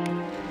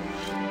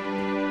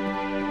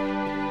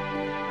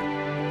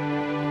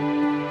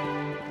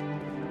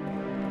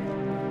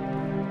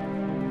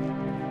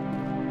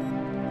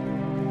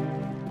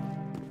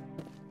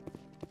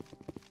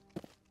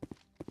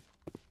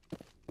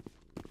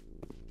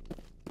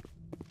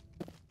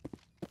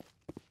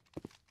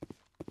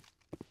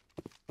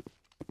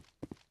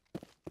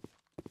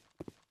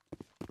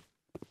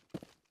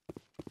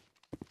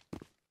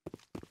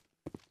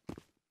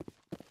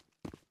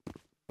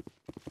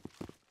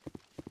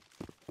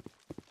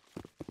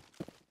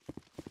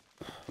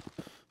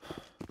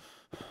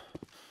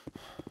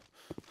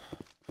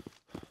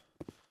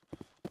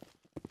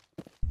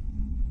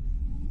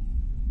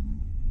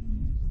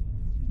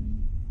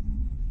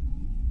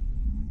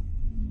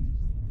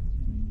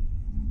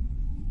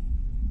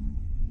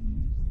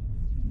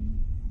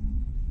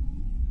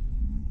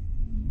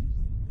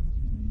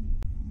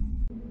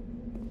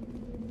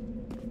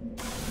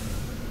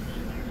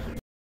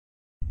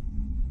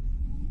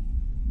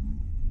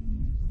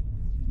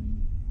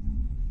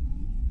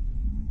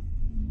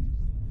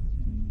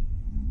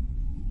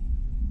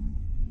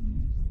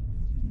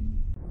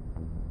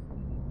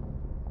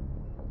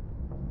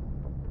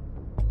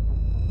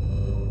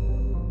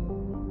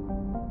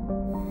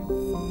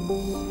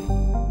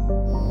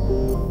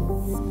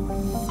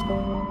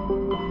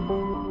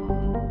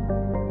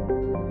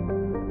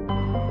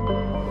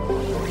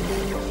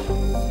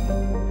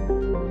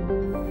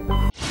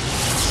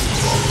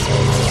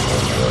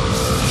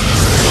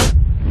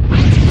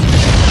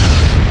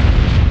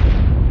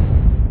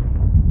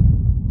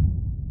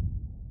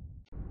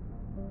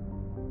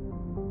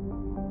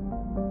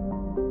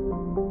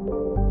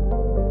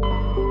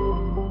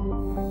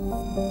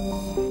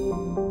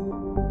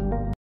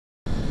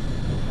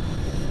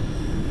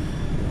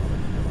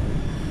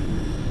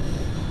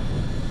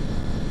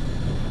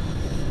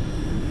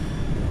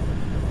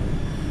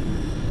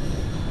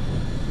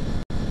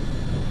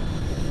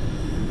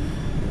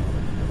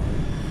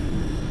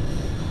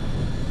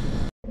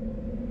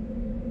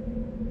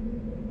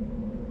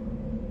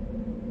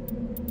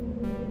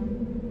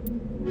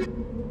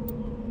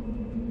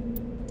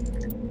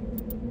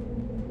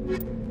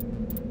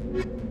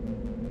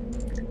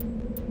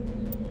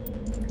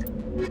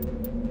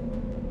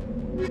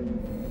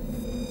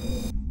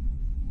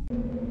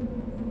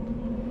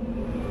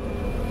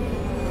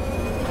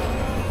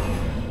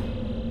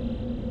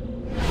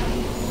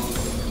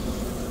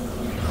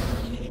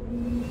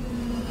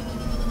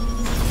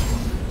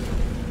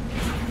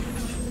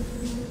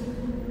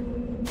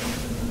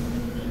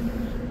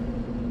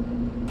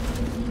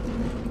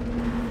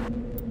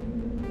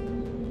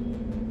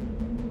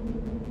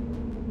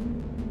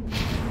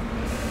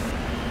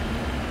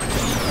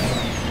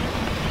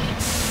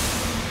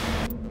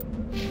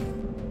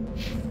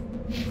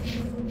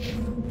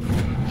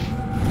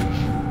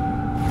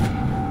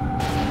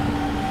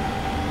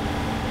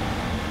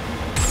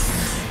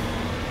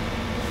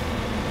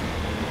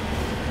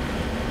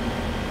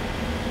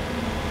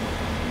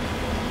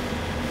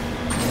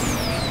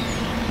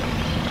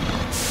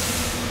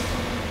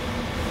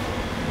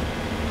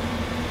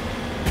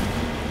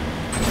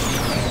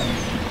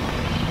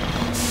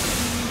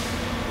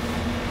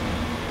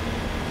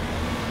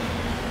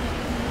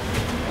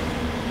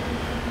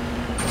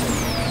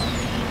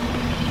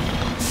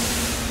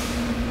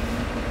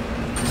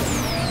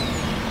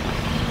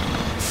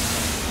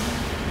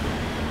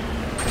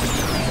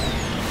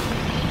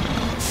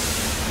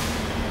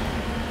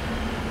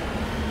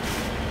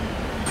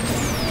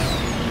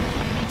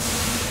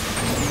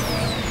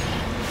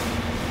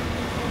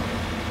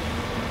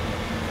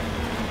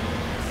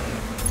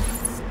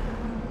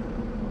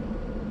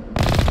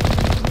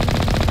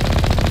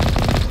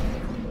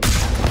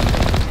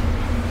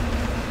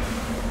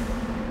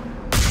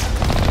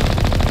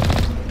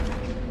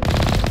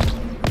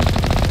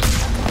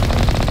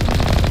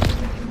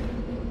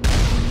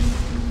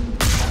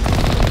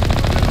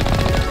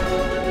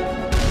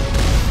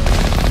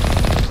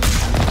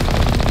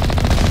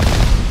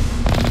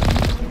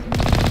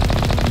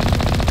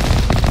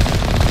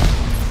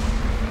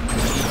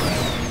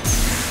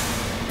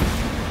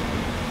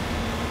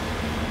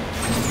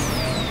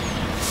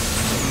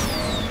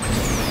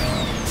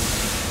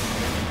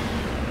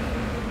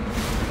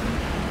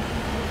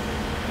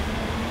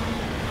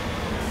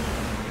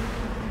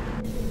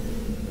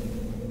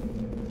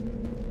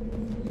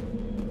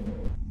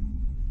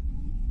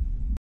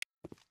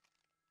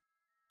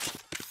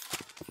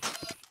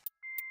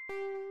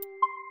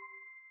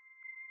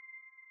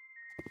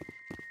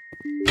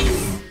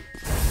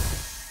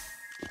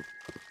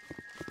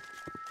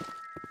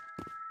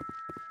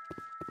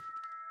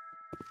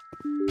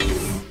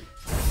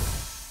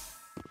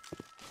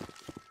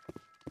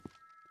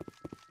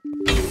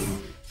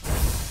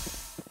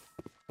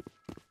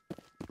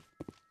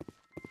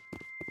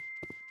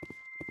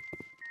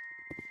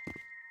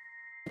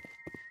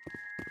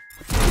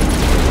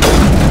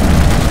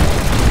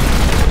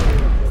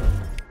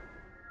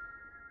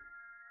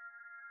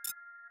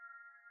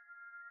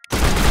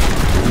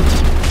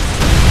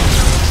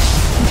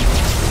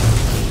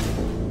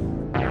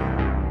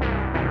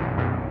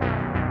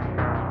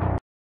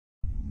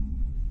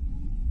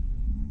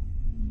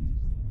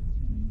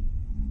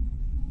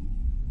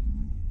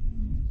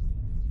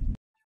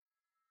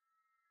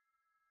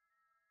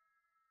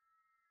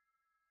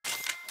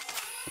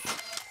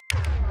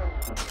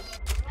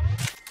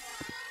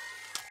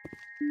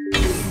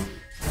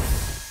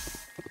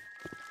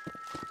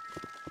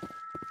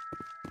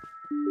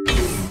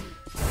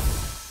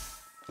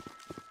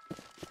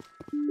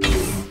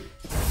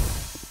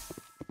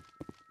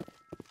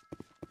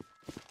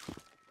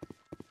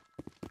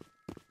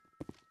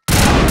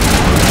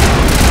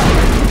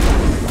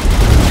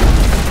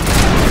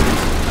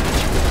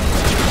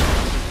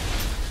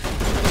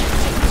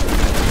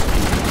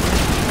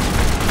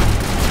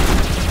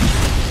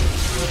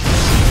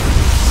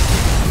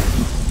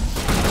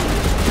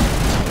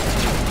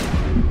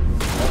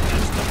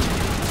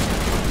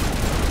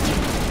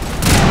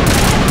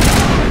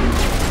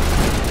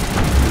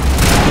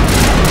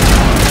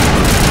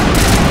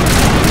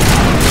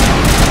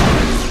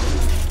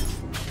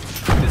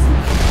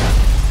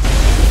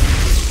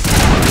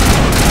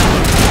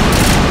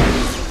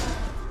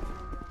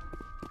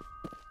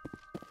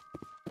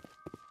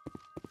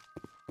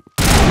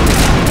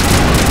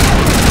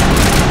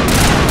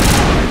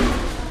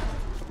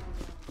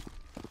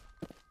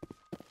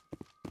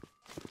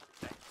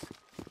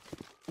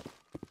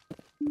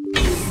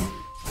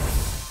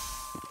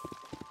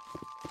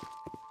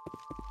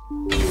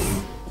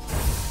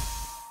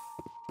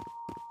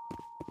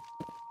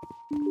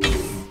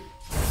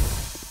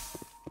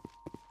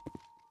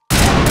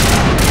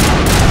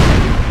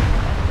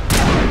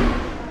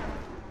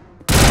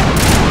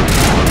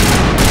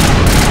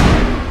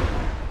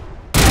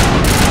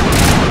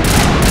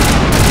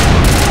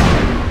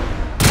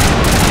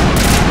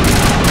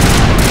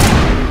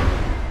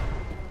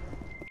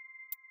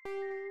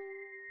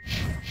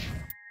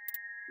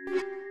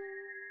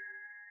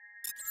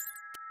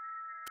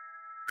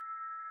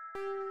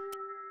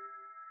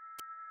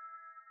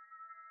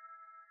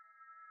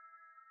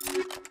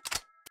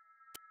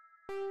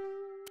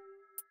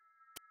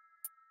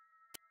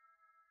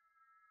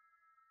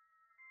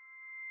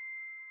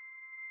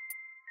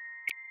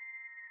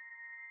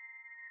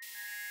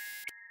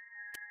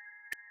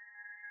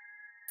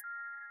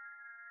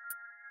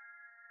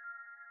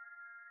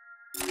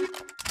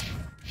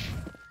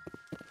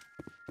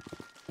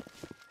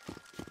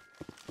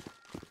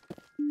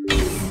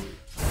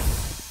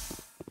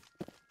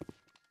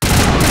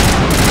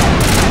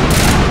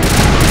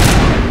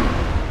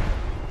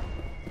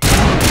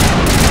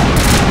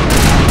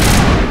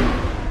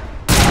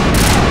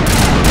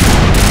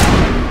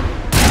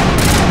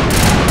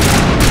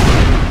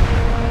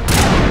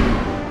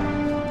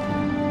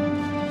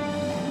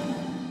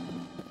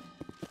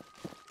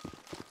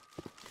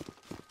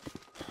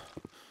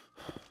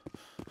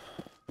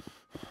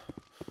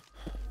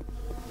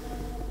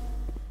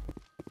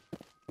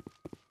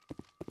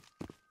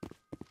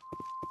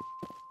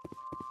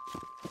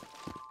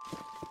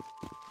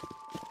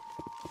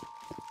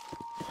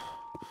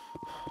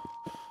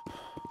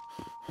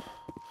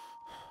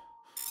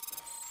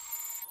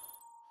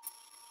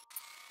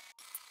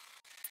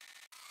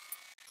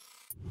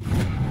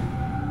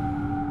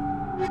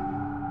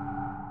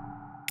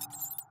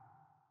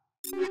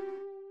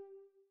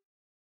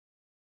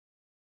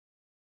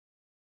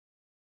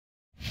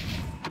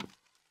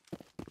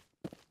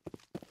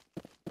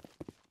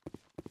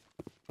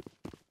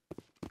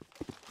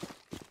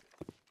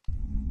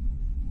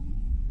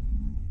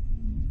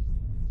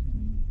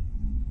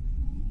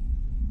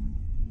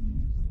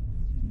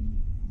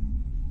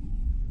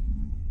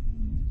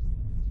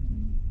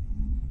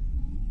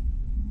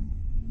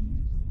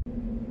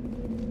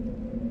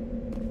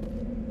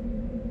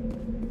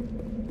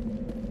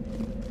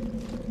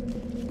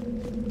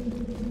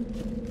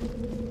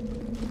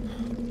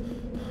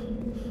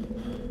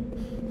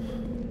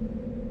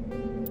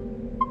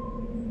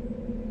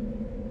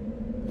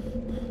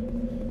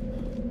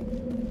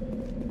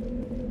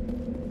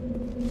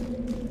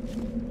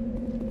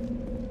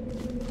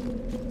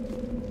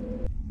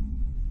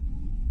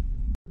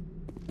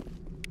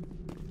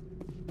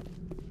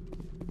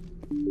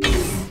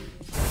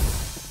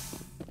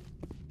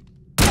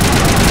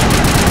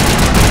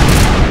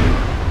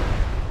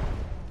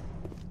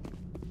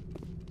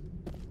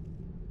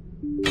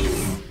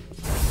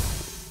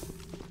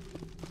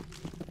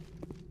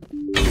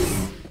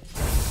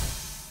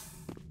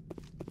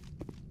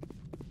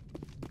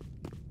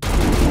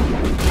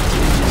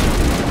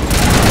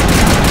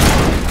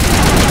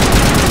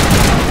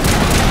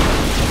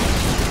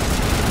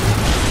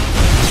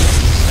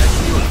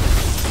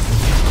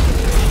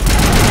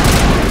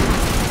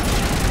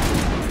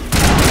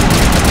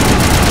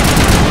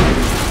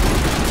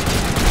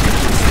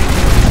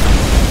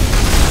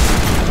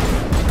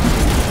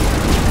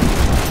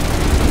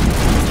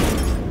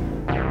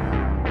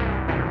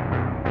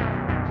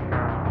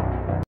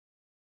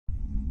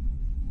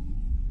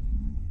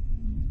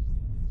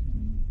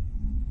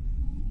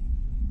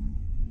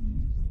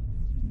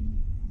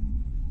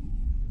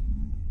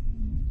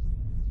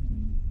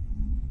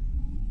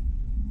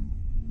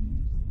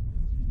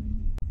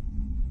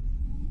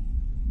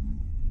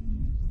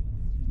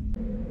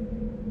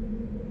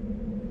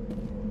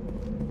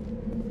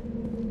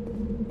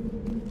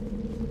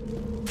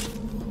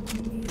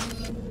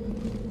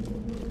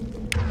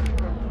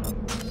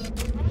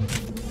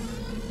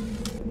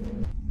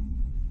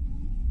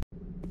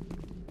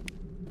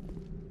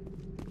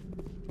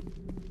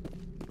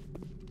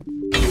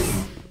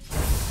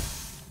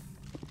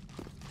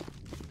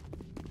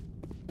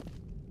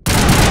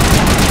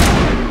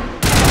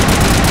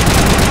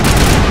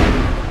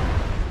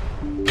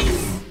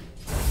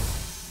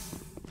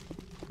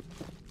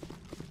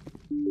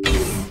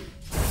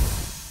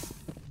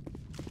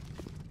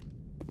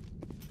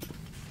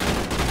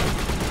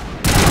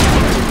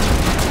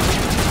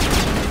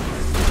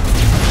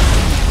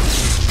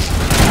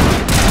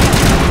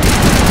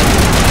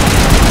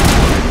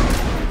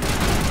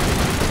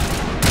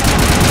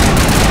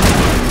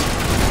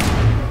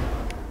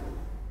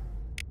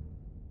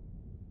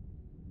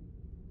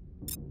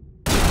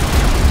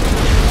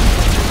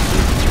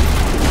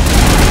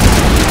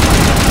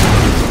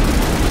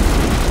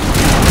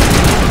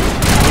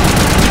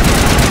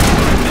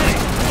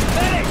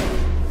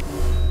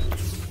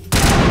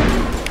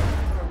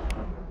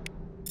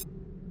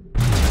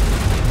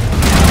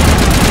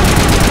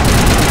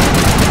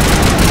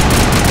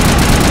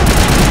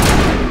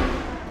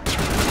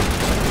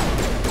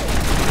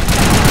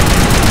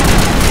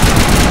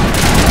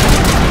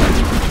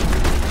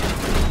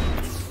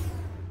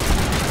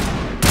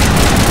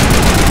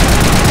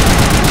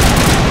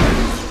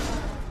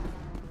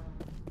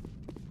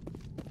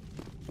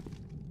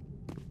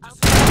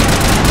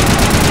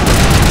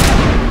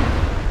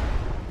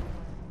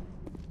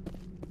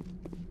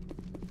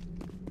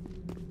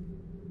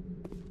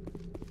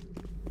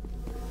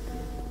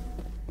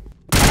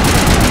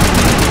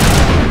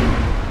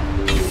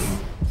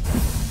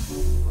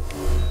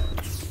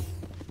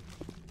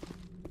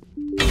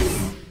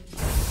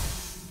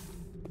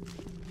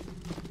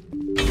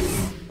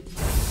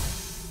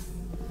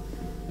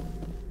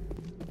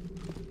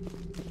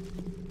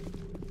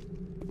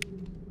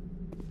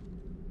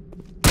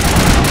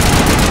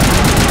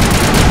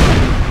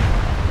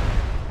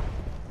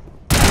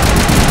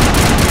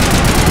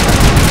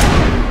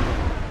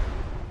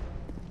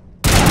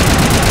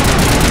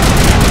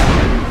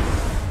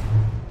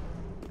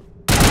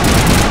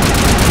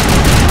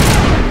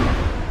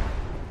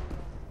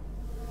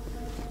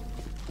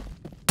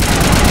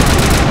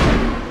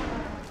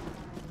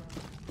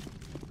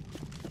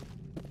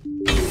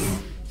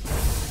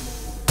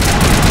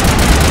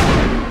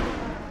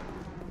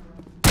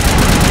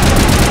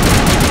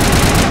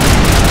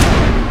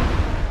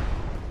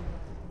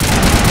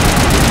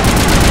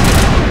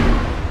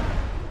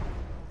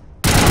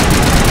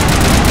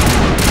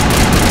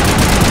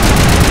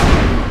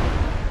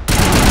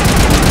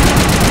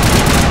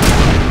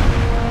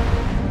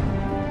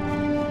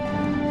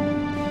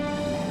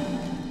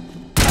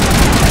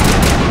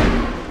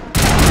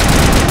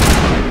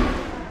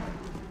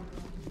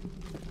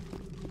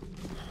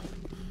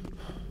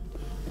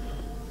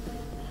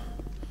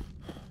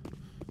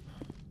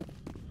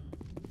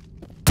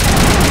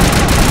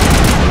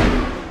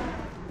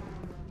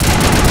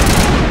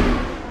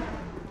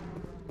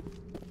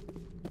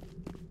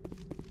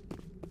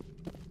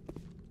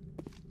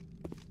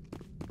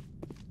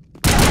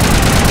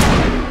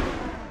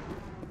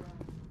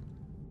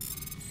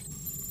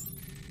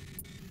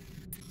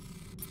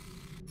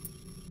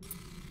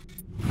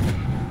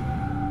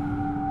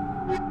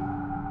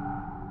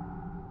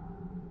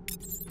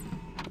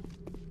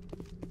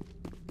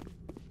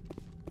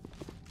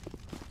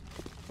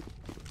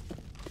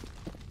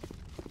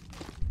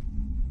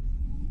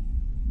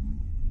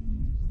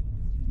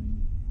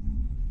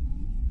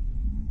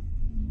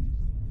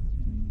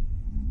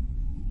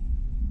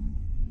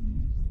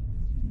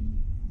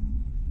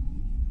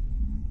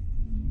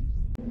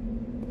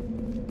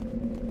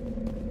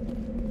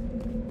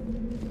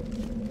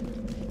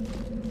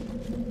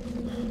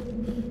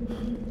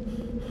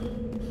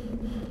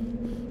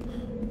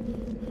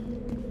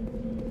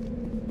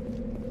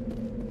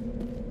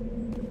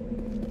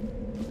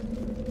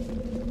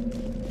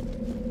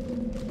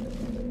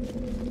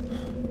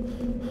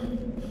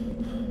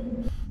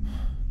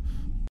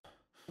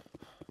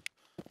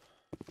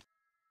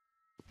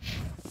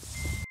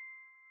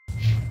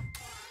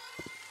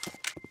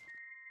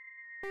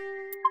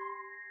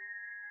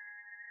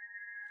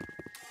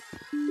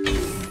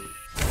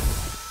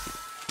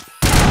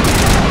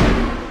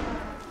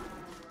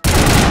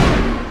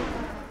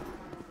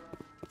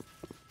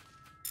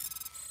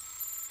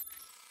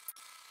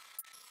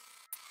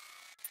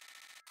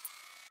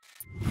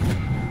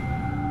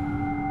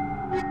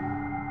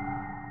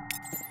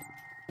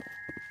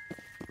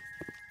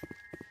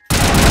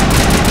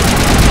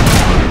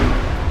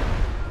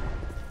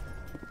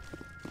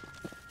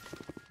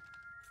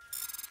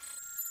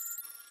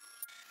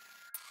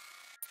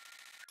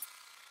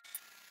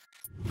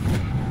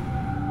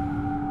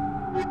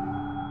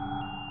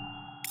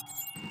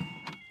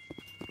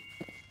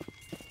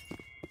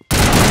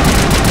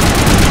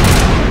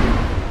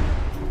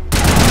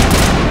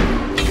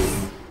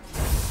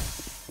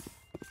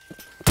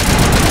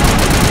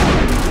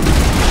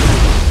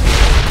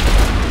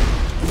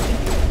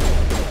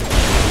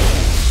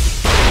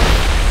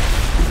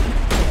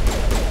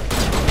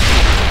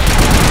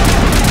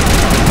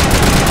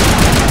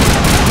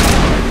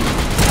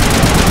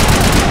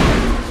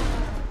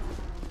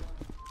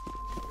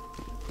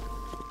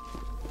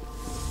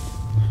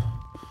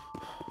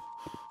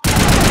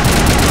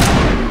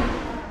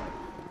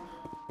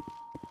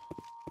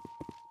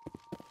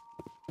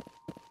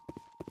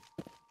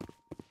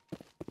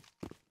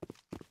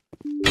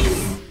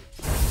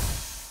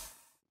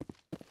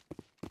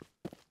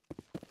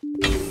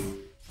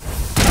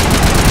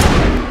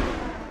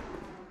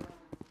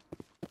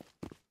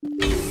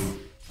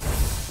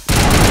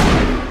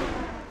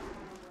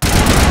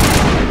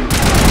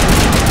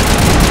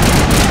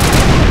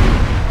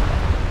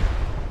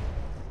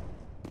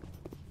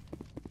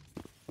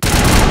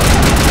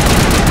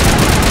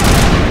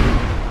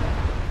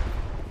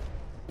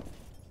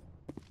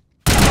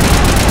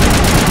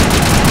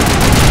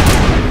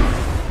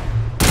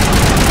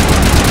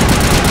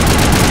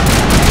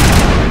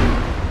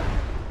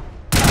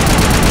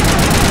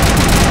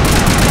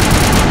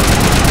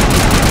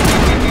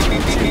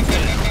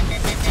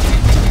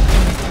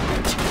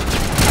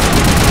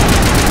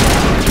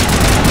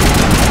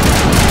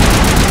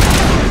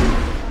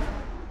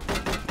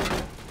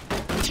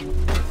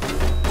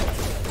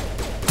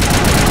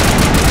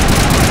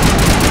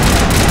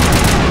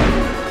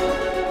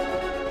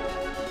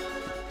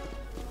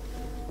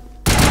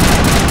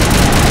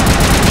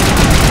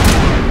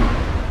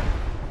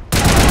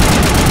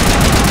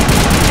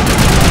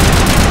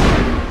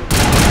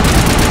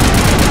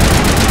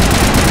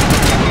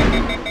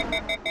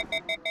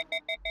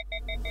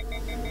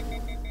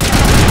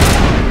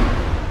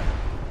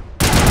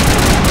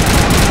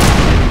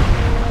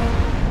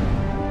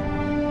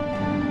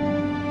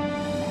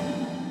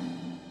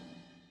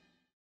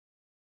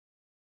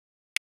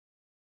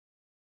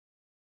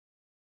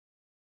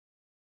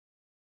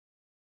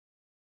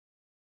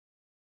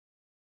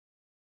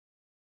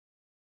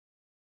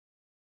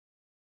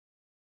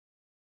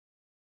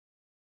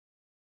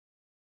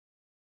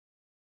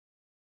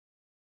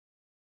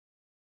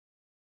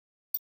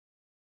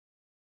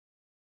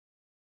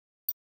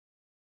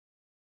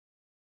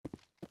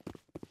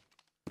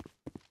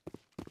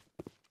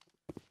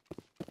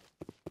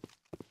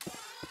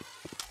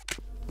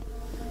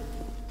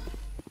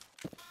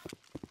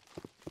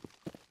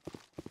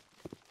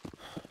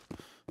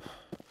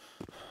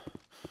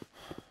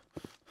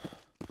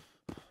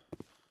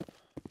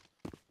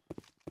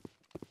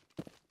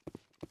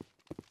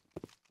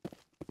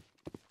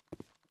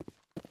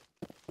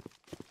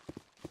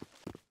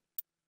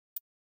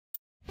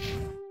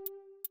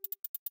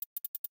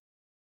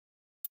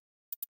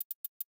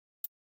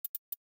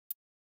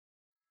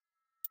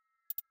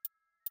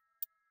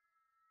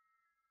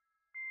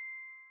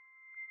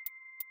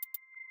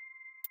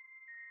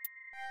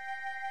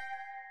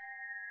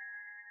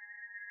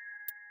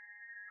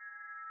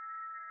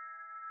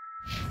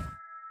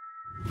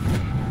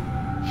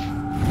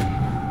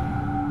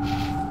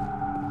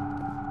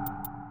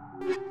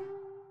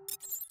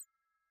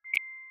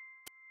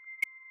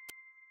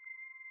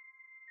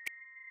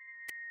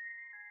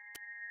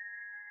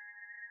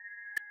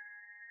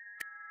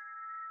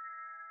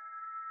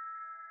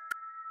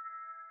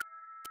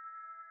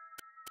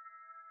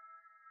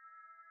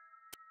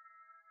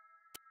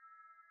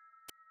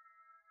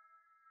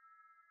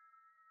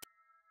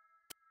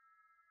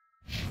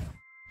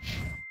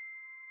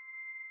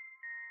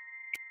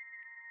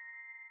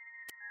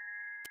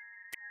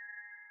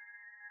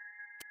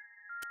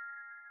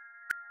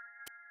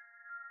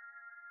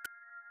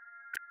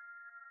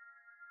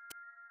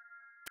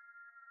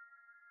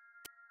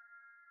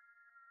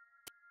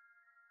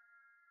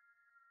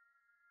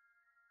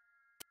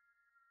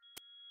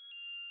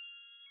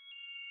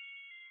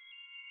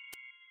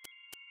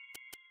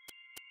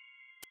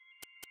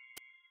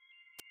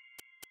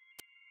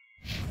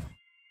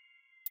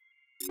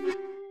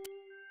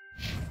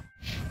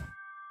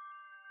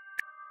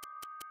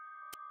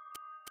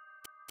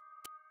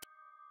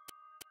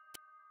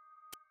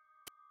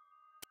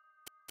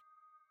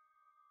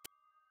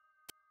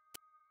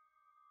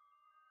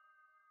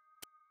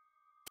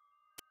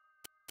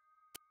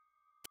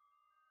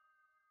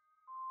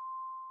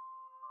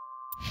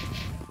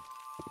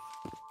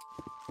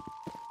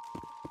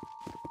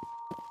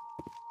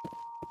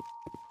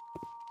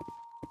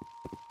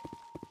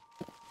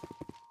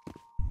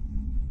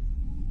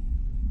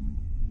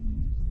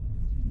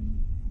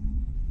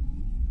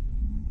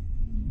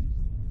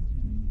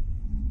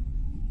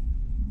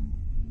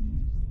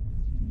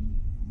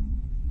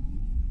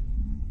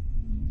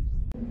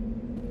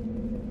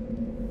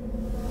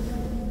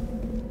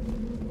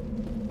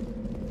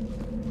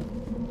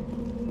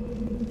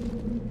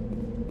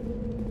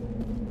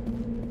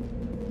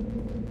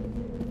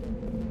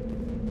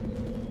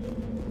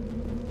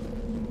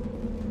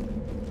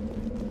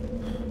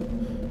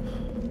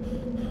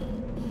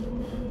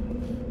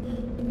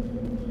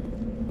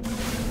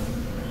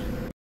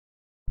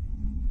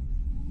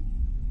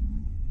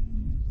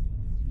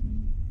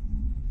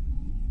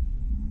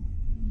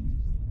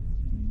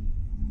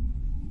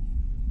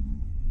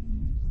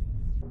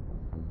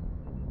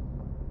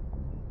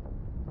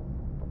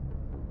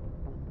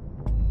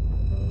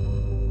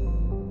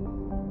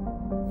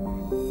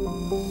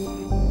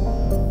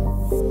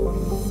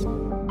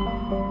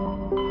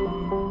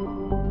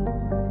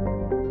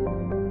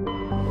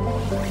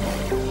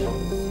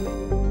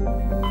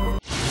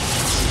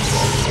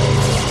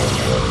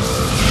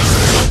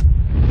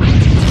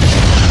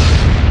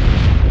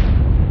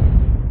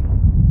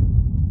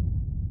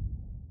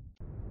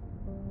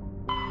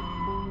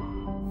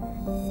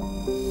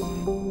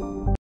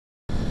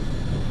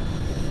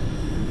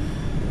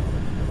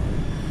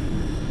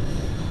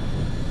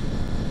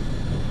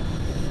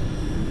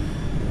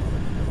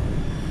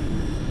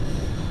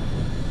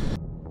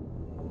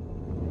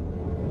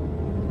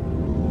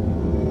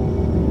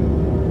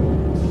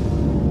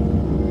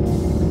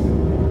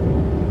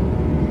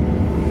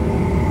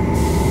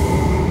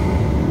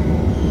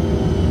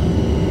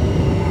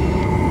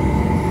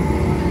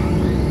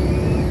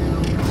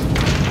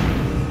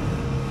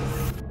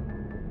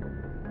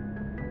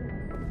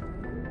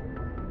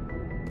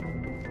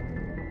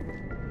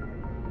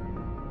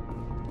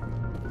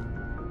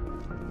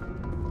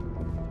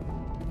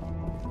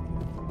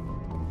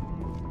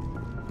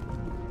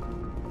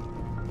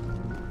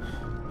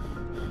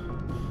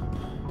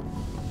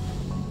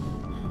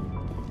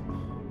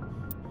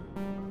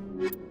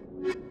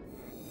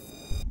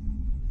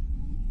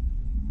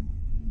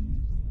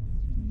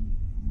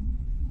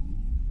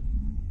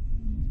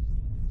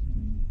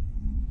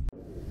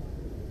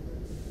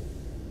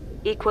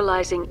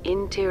 Equalizing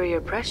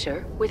interior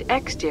pressure with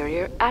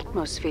exterior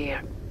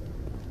atmosphere.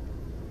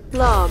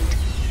 Logged.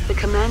 The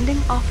commanding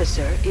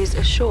officer is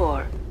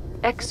ashore.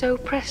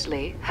 Exo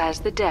Presley has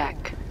the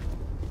deck.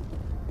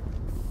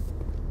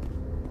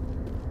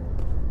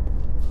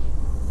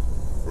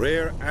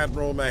 Rear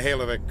Admiral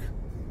Mihailovic,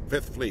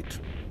 5th Fleet.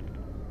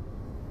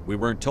 We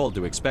weren't told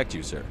to expect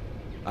you, sir.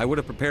 I would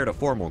have prepared a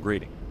formal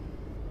greeting.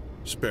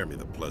 Spare me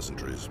the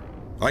pleasantries.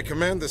 I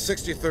command the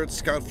 63rd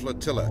Scout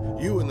Flotilla.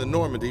 You and the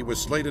Normandy were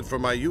slated for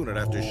my unit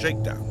after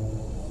shakedown.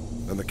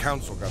 Then the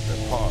Council got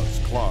their paws,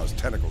 claws,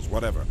 tentacles,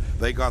 whatever.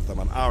 They got them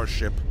on our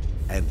ship,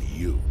 and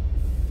you.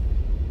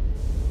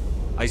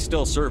 I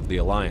still serve the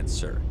Alliance,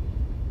 sir.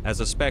 As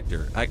a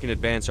Spectre, I can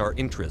advance our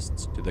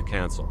interests to the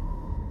Council.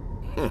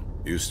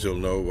 You still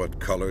know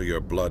what color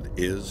your blood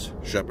is,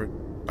 Shepard?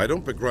 I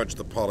don't begrudge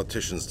the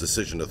politician's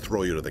decision to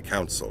throw you to the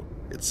Council.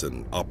 It's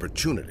an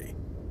opportunity.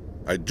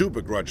 I do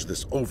begrudge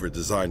this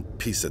over-designed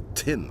piece of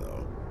tin,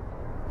 though.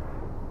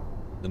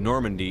 The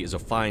Normandy is a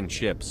fine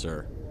ship,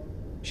 sir.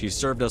 She's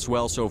served us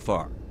well so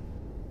far.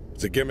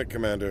 It's a gimmick,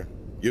 Commander.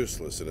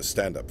 Useless in a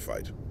stand-up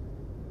fight.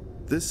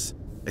 This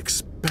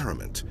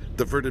experiment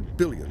diverted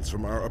billions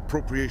from our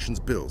appropriations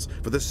bills.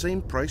 For the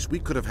same price, we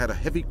could have had a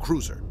heavy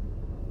cruiser.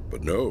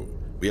 But no,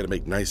 we had to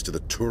make nice to the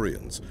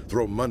Turians,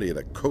 throw money at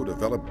a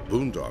co-developed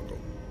boondoggle.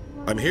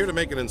 I'm here to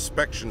make an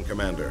inspection,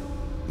 Commander.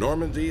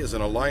 Normandy is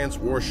an Alliance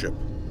warship.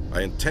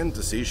 I intend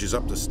to see she's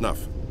up to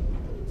snuff.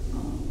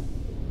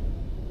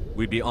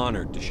 We'd be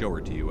honored to show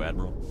her to you,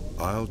 Admiral.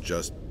 I'll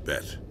just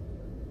bet.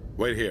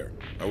 Wait here.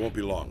 I won't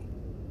be long.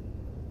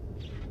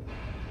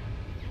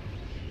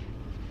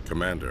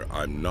 Commander,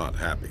 I'm not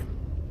happy.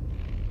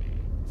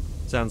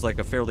 Sounds like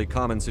a fairly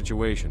common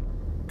situation.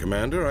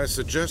 Commander, I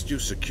suggest you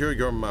secure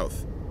your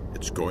mouth.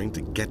 It's going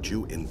to get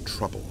you in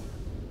trouble.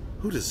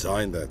 Who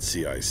designed that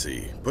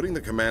CIC? Putting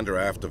the commander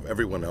aft of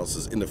everyone else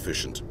is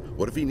inefficient.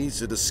 What if he needs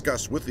to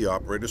discuss with the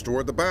operators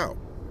toward the bow?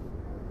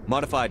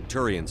 Modified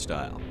Turian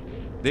style.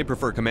 They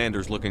prefer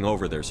commanders looking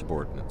over their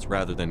subordinates,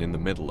 rather than in the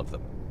middle of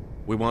them.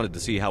 We wanted to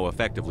see how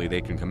effectively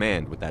they can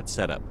command with that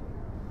setup.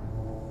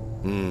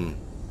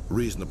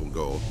 Reasonable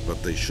goal,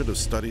 but they should have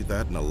studied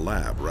that in a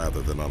lab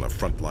rather than on a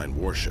frontline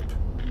warship.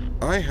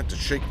 I had to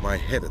shake my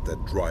head at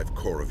that drive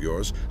core of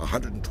yours.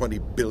 120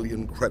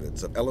 billion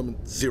credits of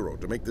element 0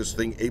 to make this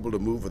thing able to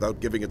move without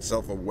giving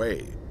itself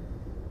away.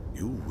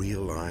 You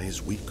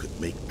realize we could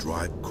make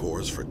drive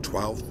cores for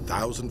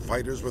 12,000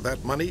 fighters with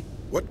that money?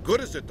 What good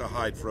is it to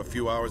hide for a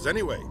few hours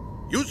anyway?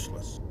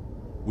 Useless.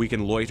 We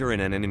can loiter in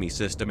an enemy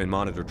system and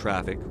monitor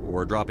traffic,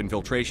 or drop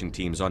infiltration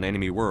teams on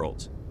enemy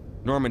worlds.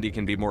 Normandy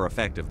can be more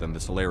effective than the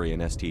Solarian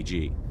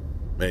STG.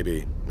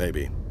 Maybe.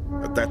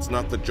 But that's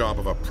not the job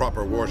of a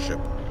proper warship.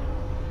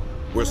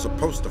 We're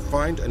supposed to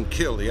find and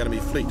kill the enemy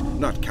fleet,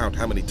 not count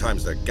how many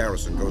times their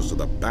garrison goes to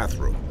the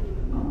bathroom.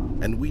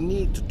 And we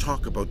need to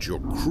talk about your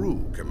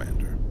crew,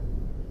 Commander.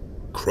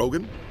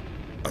 Krogan?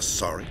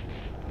 Asari?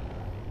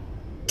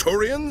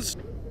 Turians?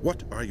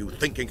 What are you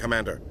thinking,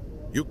 Commander?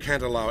 You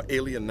can't allow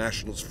alien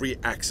nationals free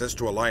access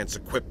to Alliance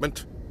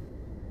equipment?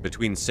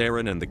 Between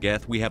Saren and the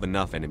Geth, we have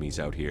enough enemies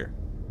out here.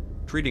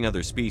 Treating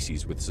other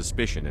species with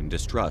suspicion and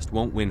distrust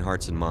won't win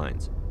hearts and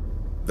minds.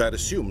 That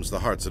assumes the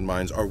hearts and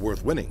minds are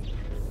worth winning.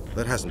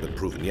 That hasn't been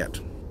proven yet.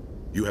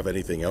 You have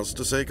anything else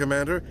to say,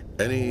 Commander?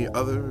 Any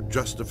other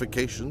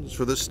justifications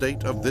for the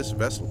state of this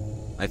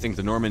vessel? I think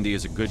the Normandy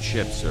is a good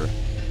ship, sir.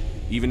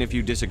 Even if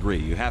you disagree,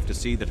 you have to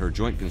see that her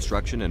joint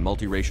construction and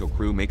multiracial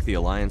crew make the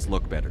Alliance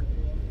look better.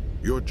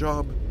 Your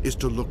job is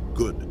to look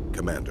good,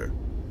 Commander.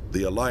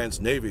 The Alliance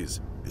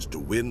navies is to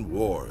win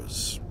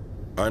wars.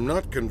 I'm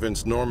not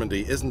convinced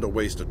Normandy isn't a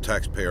waste of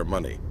taxpayer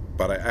money,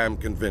 but I am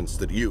convinced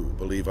that you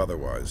believe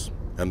otherwise.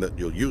 and that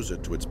you'll use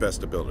it to its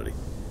best ability.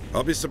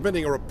 I'll be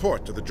submitting a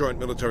report to the Joint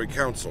Military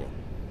Council.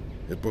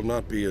 It will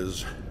not be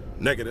as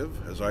negative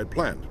as I'd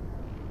planned.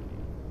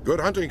 Good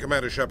hunting,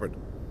 Commander Shepard.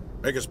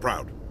 Make us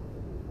proud.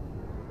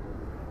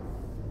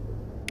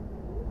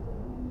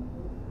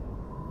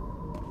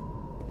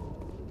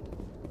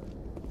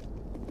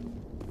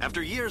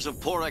 After years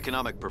of poor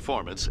economic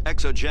performance,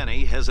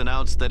 ExoGeni has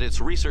announced that its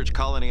research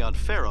colony on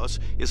Feros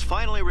is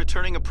finally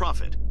returning a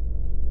profit.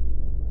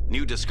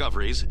 New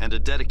discoveries and a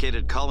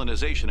dedicated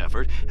colonization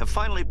effort have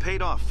finally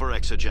paid off for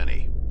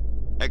ExoGeni.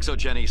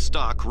 ExoGeni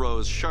stock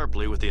rose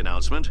sharply with the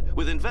announcement,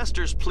 with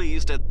investors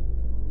pleased at...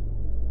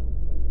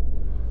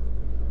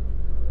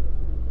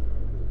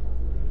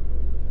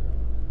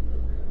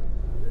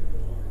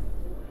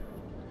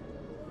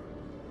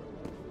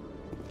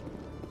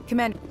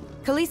 Commander,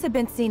 Khalisah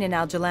been seen in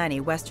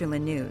Al-Jalani,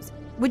 Westerland News.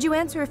 Would you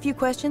answer a few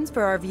questions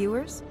for our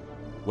viewers?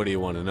 What do you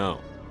want to know?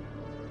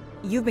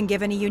 You've been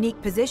given a unique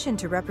position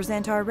to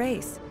represent our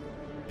race.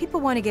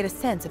 People want to get a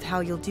sense of how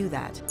you'll do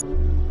that.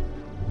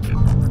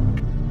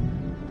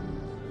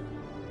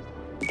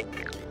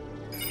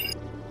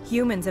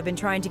 Humans have been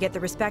trying to get the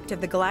respect of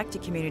the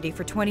galactic community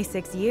for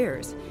 26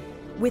 years.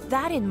 With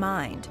that in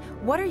mind,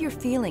 what are your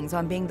feelings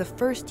on being the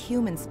first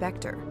human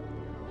Spectre?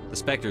 The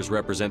Spectres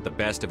represent the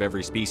best of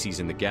every species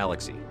in the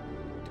galaxy.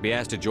 To be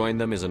asked to join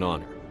them is an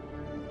honor.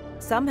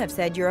 Some have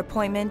said your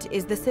appointment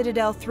is the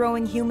Citadel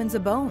throwing humans a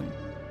bone.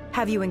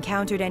 Have you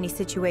encountered any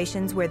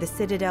situations where the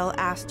Citadel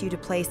asked you to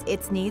place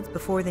its needs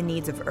before the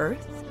needs of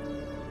Earth?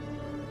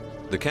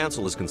 The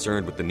Council is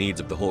concerned with the needs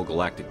of the whole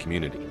galactic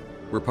community.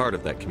 We're part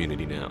of that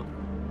community now.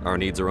 Our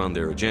needs are on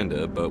their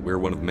agenda, but we're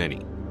one of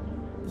many.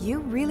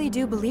 You really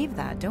do believe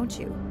that, don't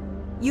you?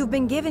 You've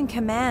been given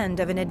command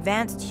of an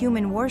advanced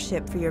human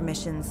warship for your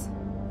missions.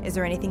 Is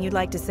there anything you'd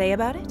like to say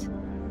about it?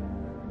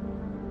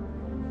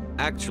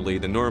 Actually,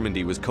 the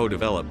Normandy was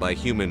co-developed by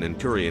human and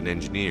Turian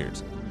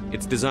engineers.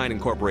 Its design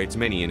incorporates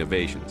many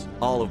innovations,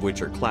 all of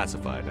which are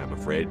classified, I'm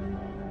afraid.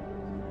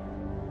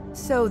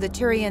 So the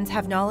Turians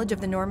have knowledge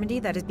of the Normandy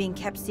that is being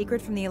kept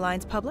secret from the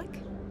Alliance public?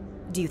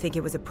 Do you think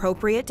it was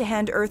appropriate to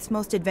hand Earth's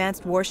most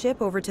advanced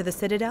warship over to the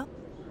Citadel?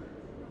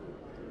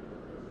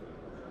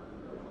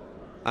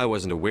 I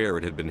wasn't aware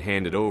it had been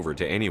handed over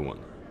to anyone.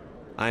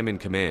 I'm in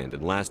command,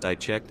 and last I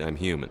checked, I'm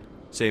human.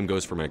 Same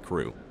goes for my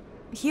crew.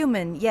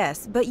 Human,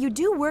 yes, but you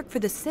do work for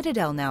the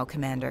Citadel now,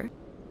 Commander.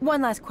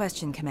 One last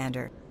question,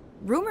 Commander.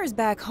 Rumors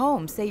back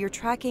home say you're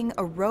tracking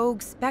a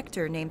rogue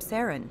Spectre named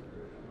Saren.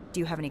 Do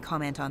you have any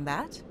comment on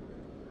that?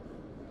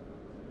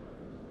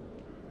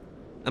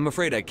 I'm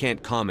afraid I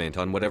can't comment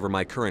on whatever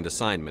my current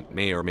assignment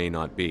may or may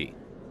not be.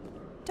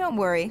 Don't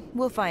worry,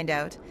 we'll find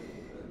out.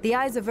 The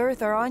eyes of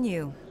Earth are on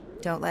you.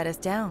 Don't let us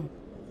down.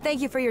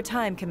 Thank you for your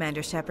time,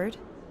 Commander Shepard.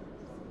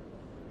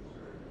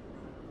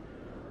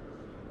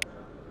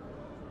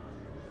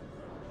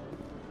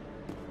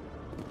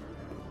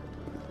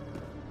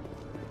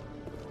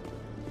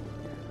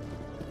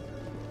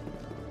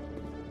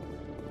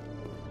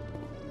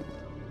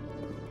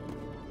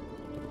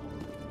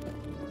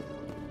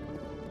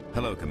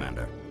 Hello,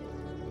 Commander.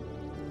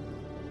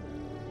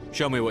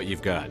 Show me what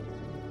you've got.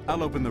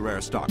 I'll open the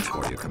rare stocks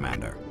for you,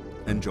 Commander.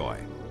 Enjoy.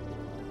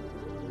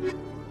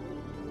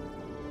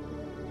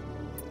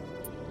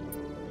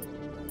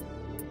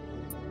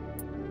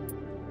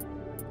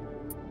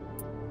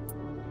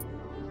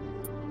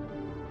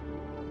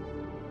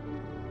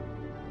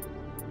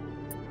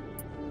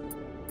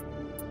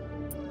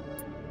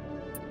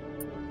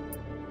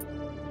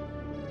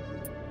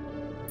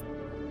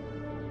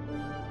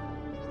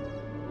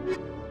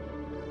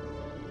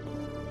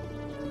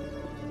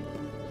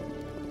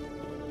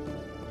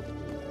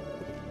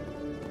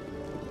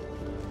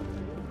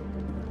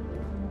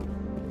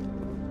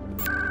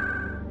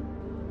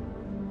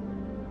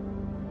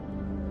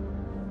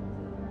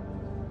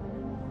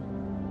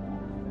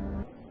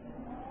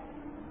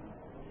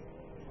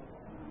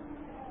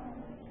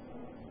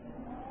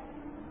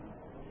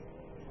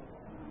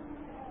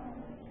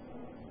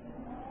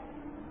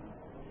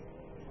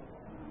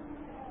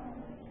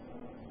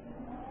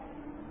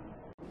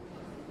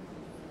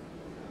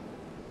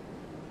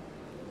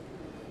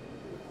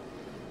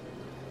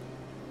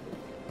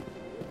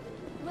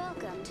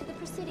 Welcome to the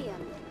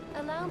Presidium.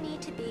 Allow me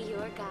to be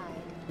your guide.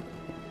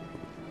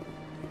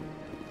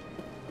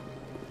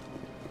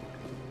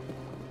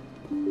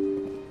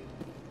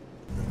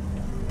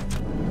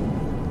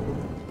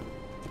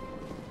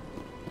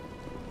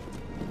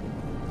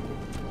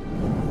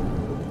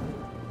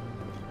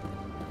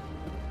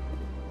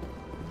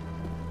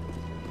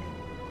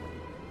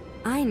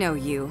 I know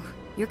you.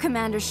 You're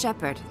Commander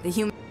Shepard, the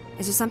human...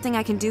 Is there something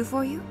I can do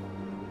for you?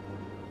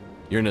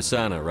 You're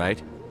Nassana,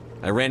 right?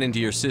 I ran into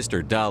your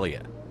sister,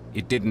 Dahlia.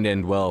 It didn't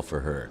end well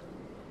for her.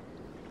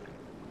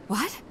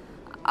 What?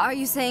 Are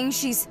you saying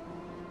she's...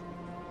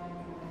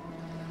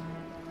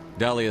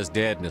 Dahlia's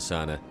dead,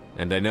 Nassana,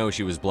 and I know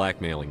she was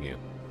blackmailing you.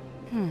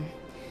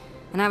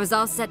 And I was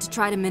all set to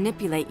try to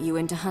manipulate you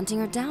into hunting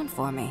her down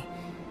for me.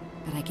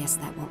 But I guess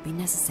that won't be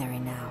necessary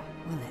now,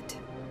 will it?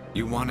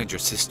 You wanted your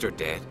sister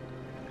dead?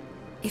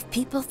 If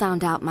people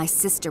found out my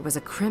sister was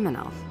a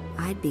criminal,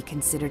 I'd be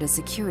considered a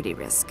security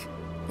risk.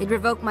 They'd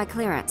revoke my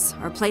clearance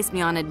or place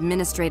me on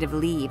administrative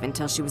leave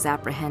until she was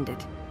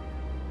apprehended.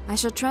 I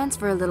shall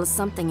transfer a little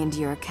something into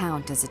your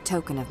account as a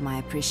token of my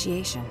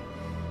appreciation.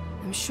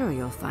 I'm sure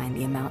you'll find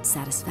the amount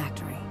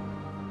satisfactory.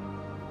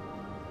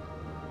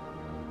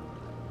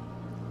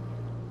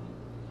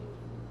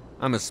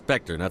 I'm a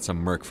Spectre, not some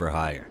merc for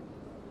hire.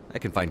 I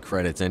can find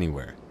credits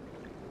anywhere.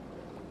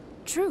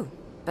 True,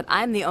 but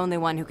I'm the only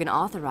one who can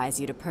authorize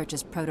you to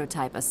purchase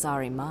prototype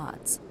Asari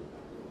mods.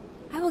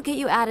 I will get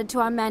you added to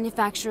our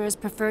manufacturer's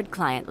preferred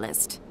client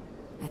list.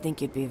 I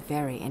think you'd be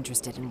very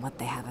interested in what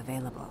they have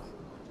available.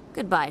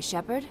 Goodbye,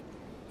 Shepard.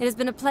 It has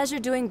been a pleasure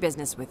doing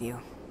business with you.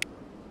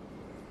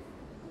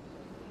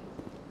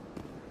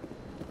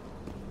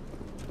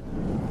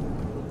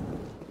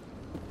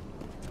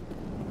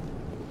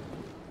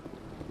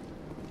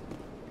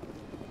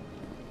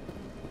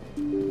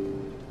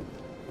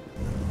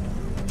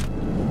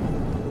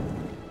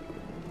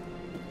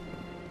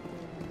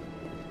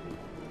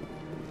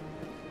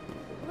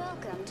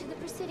 Welcome to the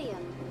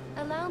Presidium.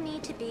 Allow me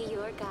to be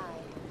your guide.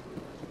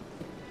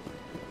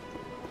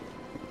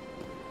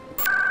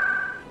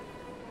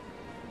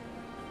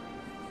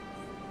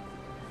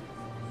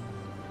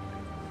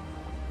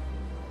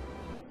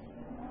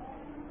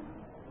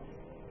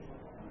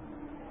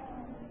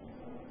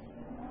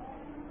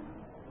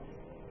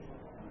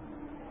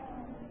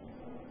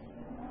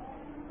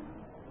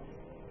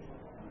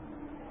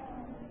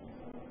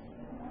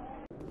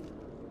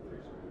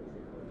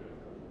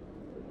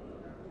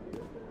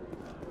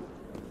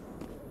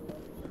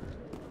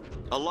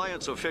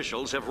 Alliance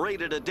officials have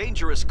raided a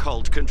dangerous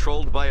cult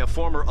controlled by a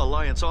former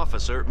Alliance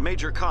officer,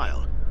 Major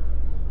Kyle.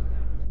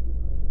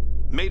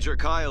 Major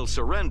Kyle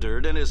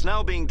surrendered and is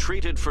now being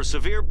treated for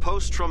severe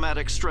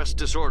post-traumatic stress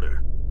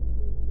disorder.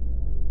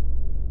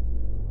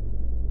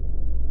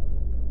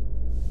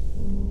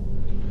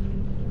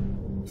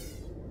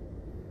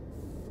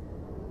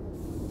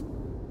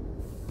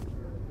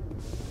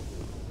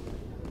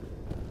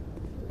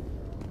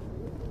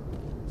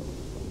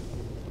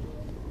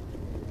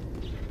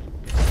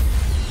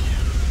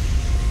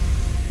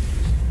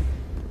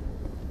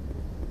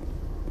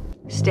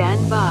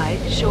 Stand by,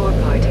 shore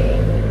party.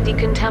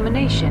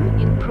 Decontamination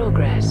in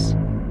progress.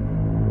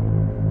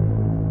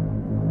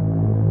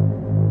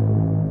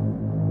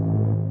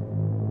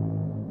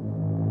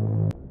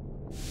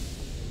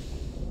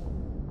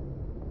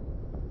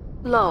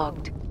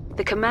 Logged.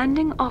 The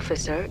commanding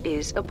officer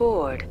is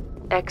aboard.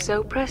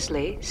 XO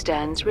Presley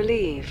stands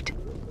relieved.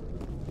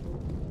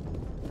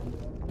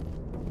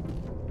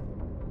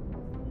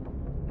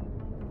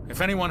 If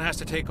anyone has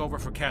to take over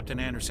for Captain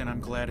Anderson,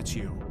 I'm glad it's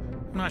you.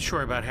 I'm not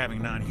sure about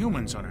having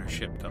non-humans on our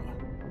ship, though.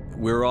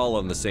 We're all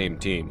on the same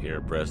team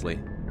here, Presley.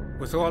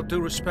 With all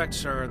due respect,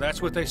 sir,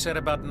 that's what they said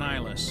about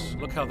Nihilus.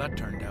 Look how that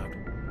turned out.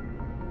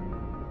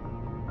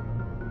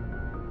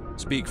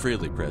 Speak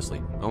freely,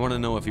 Presley. I want to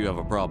know if you have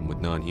a problem with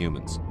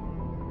non-humans.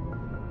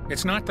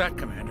 It's not that,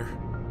 Commander.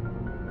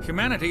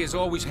 Humanity has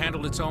always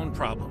handled its own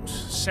problems.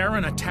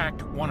 Saren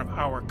attacked one of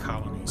our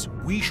colonies.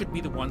 We should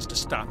be the ones to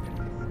stop it.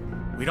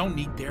 We don't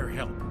need their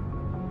help.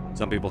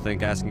 Some people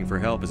think asking for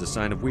help is a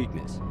sign of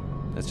weakness.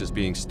 That's just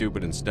being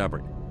stupid and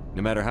stubborn.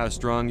 No matter how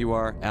strong you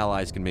are,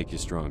 allies can make you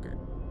stronger.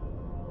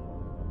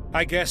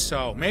 I guess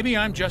so. Maybe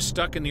I'm just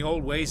stuck in the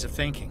old ways of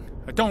thinking.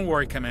 But don't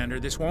worry,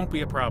 Commander, this won't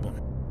be a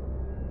problem.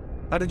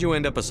 How did you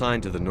end up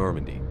assigned to the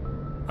Normandy?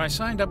 I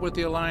signed up with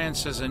the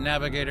Alliance as a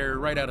navigator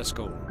right out of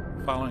school,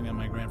 following in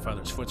my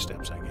grandfather's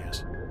footsteps, I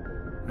guess.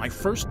 My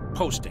first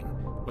posting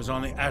was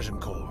on the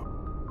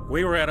Agincourt.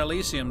 We were at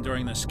Elysium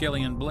during the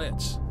Skillian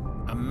Blitz.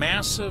 A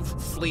massive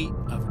fleet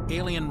of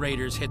alien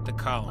raiders hit the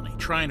colony,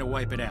 trying to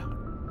wipe it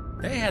out.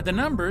 They had the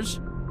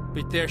numbers,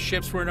 but their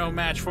ships were no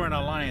match for an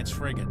Alliance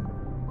frigate.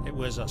 It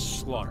was a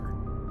slaughter.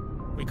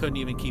 We couldn't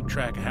even keep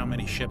track of how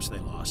many ships they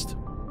lost.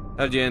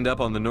 How'd you end up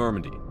on the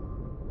Normandy?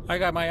 I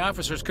got my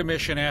officer's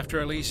commission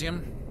after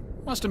Elysium.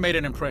 Must have made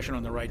an impression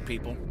on the right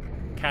people.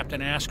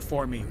 Captain asked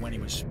for me when he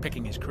was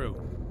picking his crew.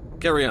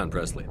 Carry on,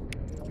 Presley.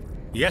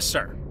 Yes,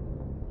 sir.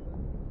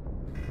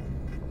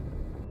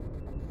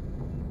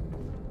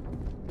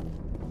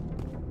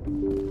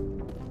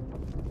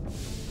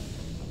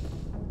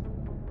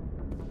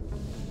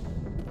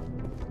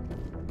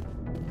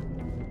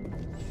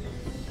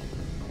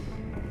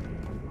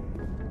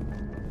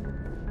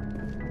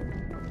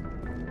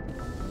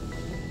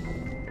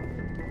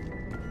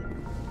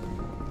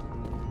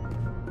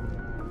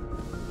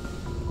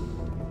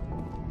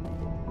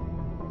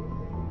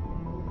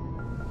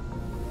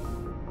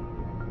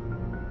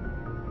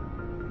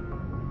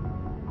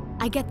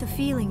 I get the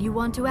feeling you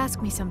want to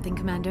ask me something,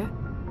 Commander.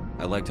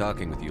 I like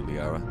talking with you,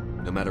 Liara,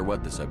 no matter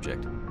what the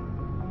subject.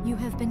 You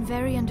have been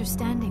very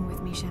understanding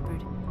with me,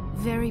 Shepard.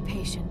 Very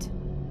patient.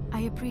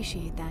 I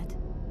appreciate that.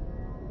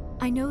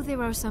 I know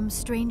there are some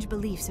strange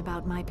beliefs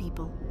about my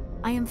people.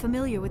 I am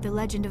familiar with the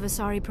legend of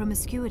Asari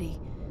promiscuity,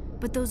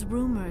 but those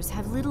rumors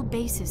have little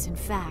basis in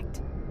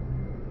fact.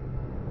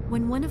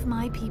 When one of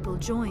my people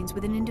joins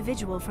with an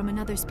individual from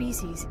another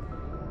species,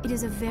 It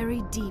is a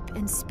very deep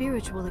and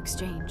spiritual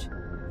exchange.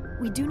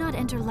 We do not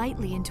enter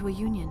lightly into a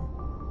union.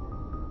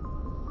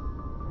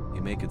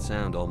 You make it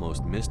sound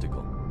almost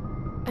mystical.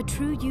 A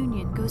true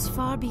union goes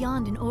far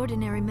beyond an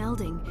ordinary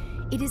melding.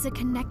 It is a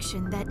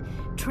connection that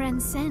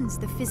transcends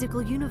the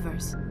physical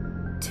universe.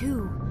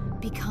 Two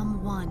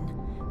become one.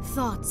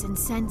 Thoughts and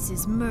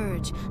senses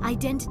merge,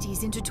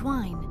 identities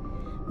intertwine.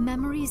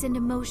 Memories and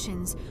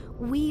emotions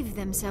weave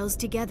themselves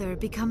together,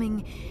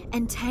 becoming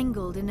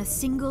entangled in a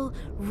single,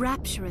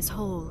 rapturous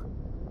whole.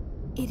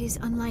 It is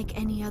unlike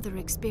any other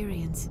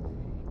experience.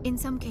 In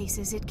some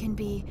cases, it can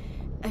be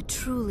a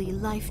truly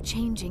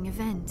life-changing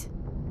event.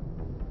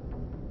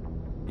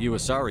 You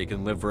Asari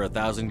can live for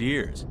 1,000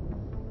 years.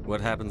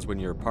 What happens when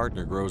your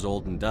partner grows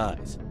old and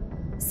dies?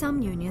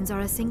 Some unions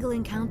are a single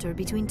encounter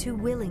between two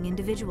willing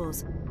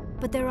individuals,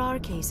 but there are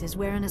cases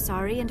where an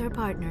Asari and her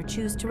partner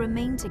choose to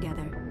remain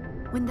together.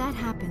 When that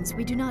happens,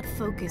 we do not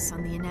focus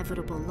on the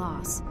inevitable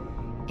loss.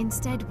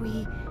 Instead,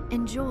 we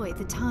enjoy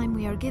the time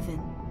we are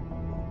given.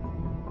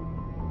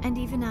 And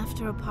even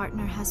after a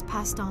partner has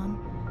passed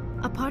on,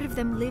 a part of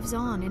them lives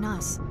on in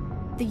us.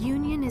 The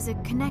union is a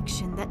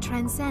connection that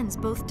transcends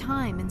both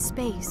time and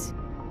space.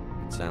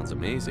 It sounds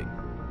amazing.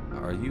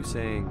 Are you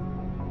saying...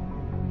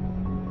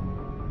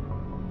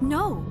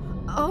 No!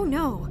 Oh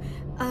no!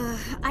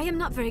 I am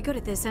not very good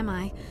at this, am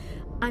I?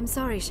 I'm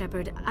sorry,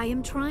 Shepard. I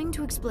am trying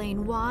to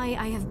explain why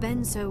I have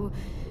been so...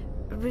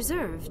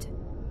 reserved.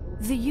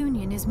 The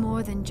union is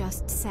more than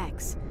just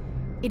sex.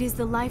 It is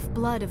the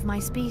lifeblood of my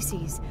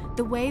species,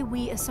 the way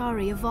we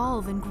Asari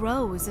evolve and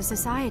grow as a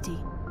society.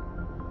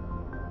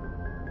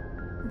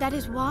 That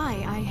is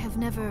why I have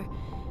never...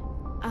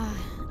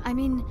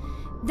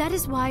 that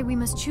is why we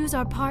must choose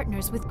our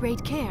partners with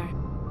great care.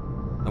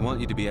 I want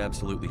you to be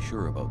absolutely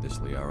sure about this,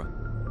 Liara.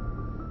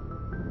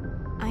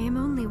 I am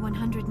only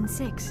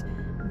 106,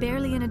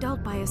 barely an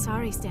adult by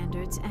Asari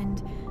standards,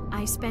 and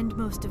I spend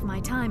most of my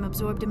time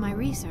absorbed in my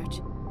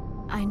research.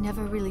 I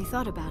never really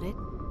thought about it.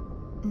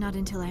 Not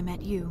until I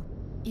met you.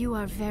 You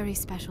are very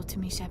special to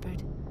me,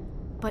 Shepard.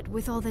 But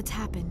with all that's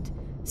happened,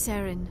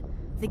 Saren,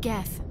 the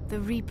Geth, the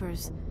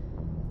Reapers,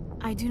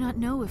 I do not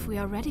know if we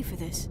are ready for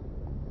this.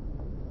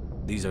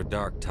 These are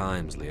dark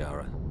times,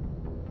 Liara.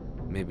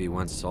 Maybe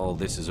once all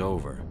this is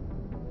over.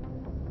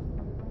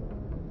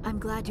 I'm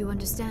glad you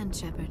understand,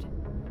 Shepard.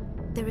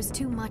 There is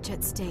too much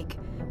at stake.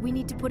 We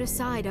need to put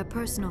aside our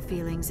personal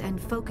feelings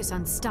and focus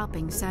on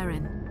stopping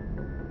Saren.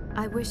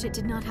 I wish it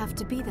did not have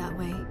to be that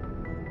way.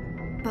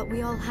 But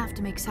we all have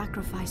to make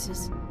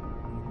sacrifices.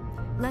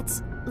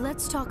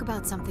 Let's talk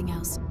about something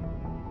else.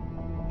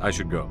 I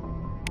should go.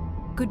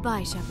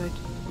 Goodbye, Shepard.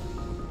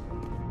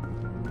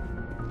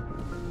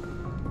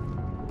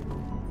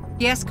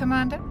 Yes,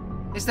 Commander?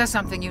 Is there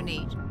something you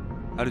need?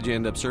 How did you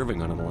end up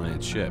serving on an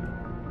Alliance ship?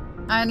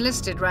 I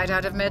enlisted right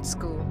out of med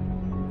school.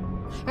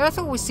 Earth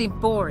always seemed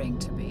boring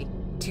to me.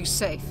 Too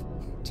safe,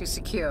 too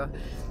secure.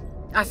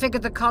 I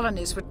figured the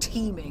colonies were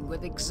teeming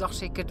with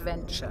exotic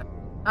adventure.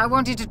 I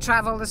wanted to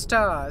travel the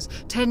stars,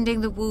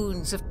 tending the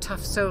wounds of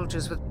tough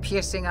soldiers with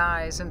piercing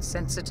eyes and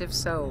sensitive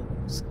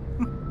souls.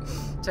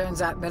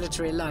 Turns out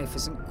military life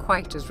isn't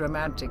quite as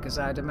romantic as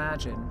I'd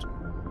imagined.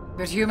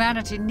 But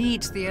humanity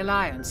needs the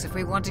Alliance if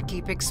we want to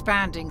keep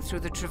expanding through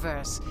the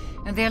Traverse,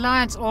 and the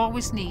Alliance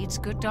always needs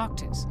good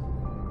doctors.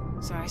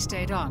 So I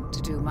stayed on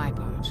to do my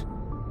part.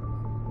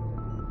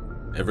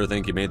 Ever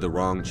think you made the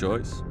wrong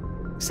choice?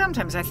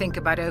 Sometimes I think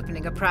about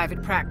opening a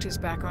private practice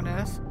back on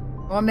Earth.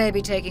 Or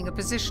maybe taking a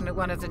position at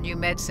one of the new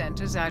med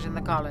centers out in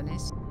the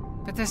colonies.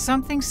 But there's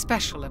something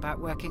special about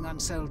working on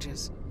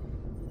soldiers.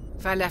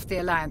 If I left the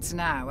Alliance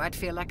now, I'd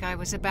feel like I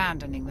was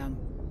abandoning them.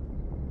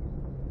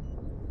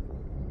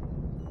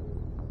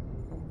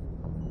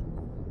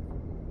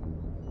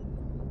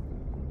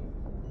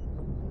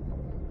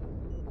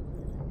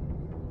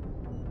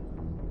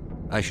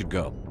 I should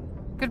go.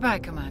 Goodbye,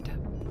 Commander.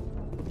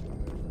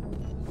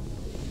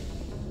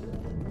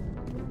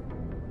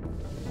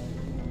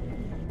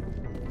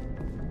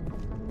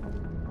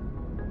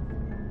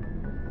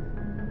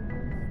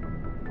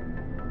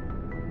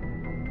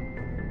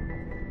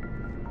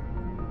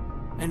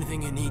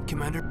 Anything you need,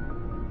 Commander?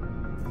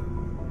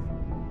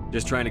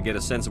 Just trying to get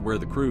a sense of where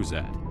the crew's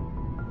at.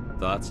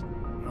 Thoughts?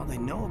 Well, they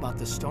know about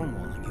the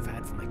stonewalling you've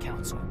had from the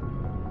Council.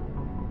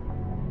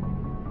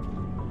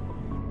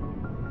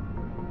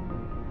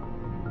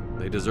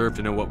 They deserve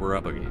to know what we're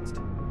up against.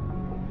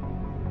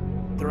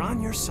 They're on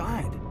your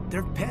side.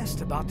 They're pissed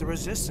about the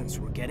resistance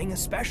we're getting,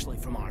 especially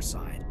from our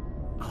side.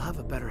 I'll have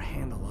a better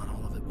handle on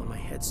all of it when my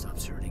head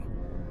stops hurting.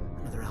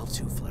 Another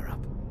L2 flare-up.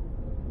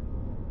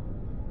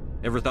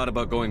 Ever thought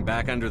about going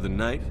back under the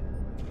knife?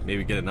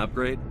 Maybe get an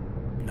upgrade?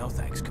 No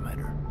thanks,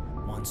 Commander.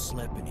 One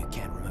slip and you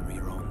can't remember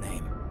your own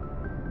name.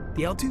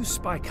 The L2s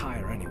spike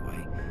higher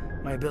anyway.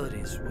 My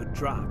abilities would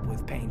drop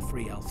with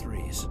pain-free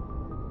L3s.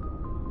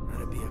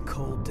 That'd be a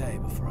cold day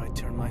before I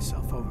turn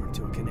myself over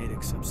to a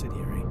Canadic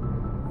subsidiary.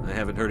 I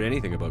haven't heard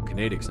anything about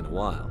Canadics in a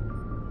while.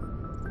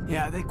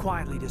 Yeah, they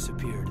quietly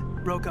disappeared.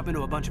 Broke up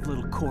into a bunch of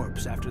little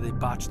corps after they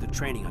botched the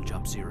training on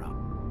Jump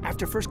Zero.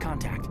 After first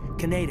contact,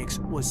 Kinetics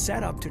was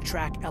set up to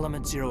track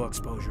Element Zero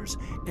exposures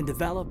and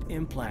develop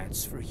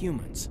implants for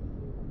humans.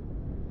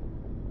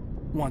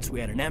 Once we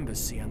had an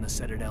embassy on the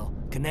Citadel,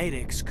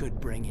 Kinetics could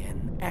bring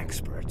in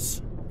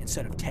experts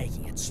instead of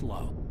taking it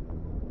slow.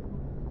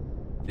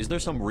 Is there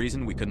some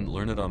reason we couldn't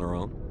learn it on our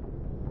own?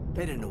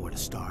 They didn't know where to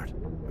start.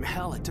 I mean,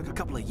 hell, it took a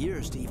couple of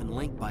years to even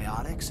link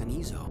Biotics and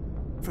Ezo.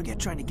 Forget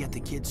trying to get the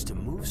kids to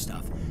move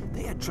stuff.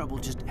 They had trouble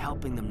just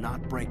helping them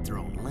not break their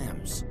own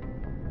limbs.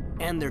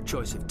 And their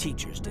choice of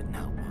teachers didn't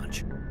help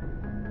much.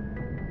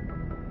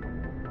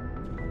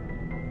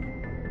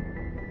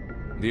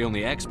 The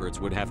only experts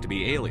would have to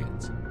be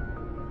aliens.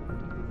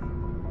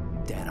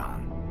 Dead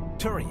on.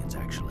 Turians,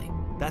 actually.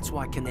 That's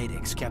why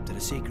Kinetics kept it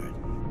a secret.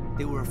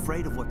 They were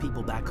afraid of what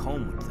people back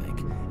home would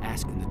think,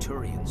 asking the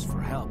Turians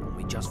for help when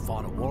we just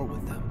fought a war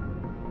with them.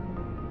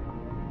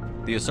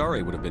 The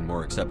Asari would have been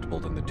more acceptable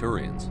than the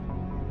Turians.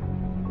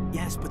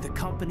 Yes, but the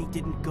company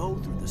didn't go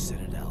through the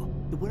Citadel.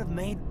 It would have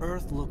made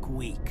Earth look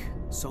weak,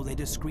 so they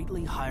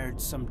discreetly hired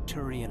some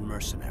Turian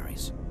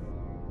mercenaries.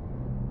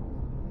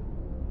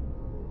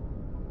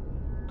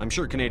 I'm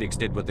sure Kinetics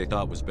did what they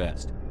thought was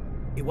best.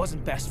 It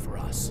wasn't best for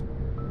us.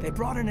 They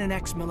brought in an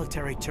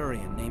ex-military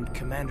Turian named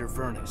Commander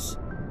Vernus.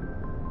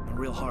 A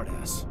real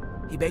hard-ass.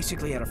 He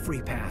basically had a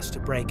free pass to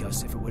break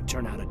us if it would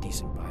turn out a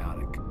decent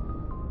biotic.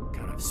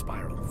 Kind of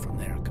spiraled from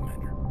there,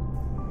 Commander.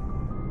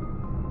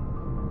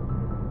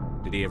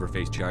 Did he ever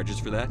face charges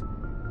for that?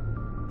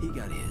 He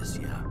got his,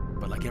 yeah.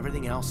 But like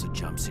everything else at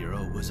Jump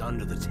Zero, it was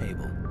under the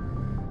table.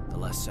 The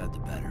less said, the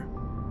better.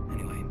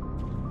 Anyway,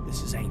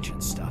 this is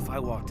ancient stuff. I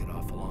walked it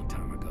off a long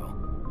time ago.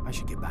 I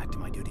should get back to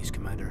my duties,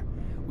 Commander.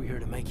 We're here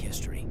to make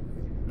history,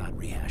 not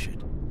rehash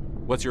it.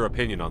 What's your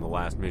opinion on the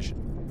last mission?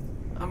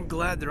 I'm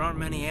glad there aren't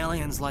many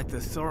aliens like the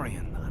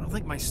Thorian. I don't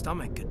think my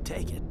stomach could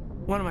take it.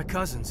 One of my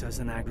cousins has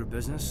an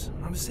agribusiness.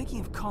 I was thinking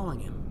of calling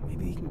him.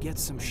 Maybe he can get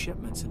some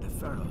shipments into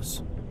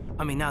Feros.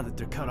 I mean, now that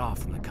they're cut off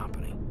from the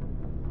company.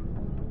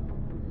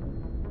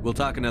 We'll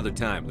talk another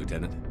time,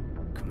 Lieutenant.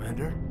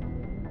 Commander?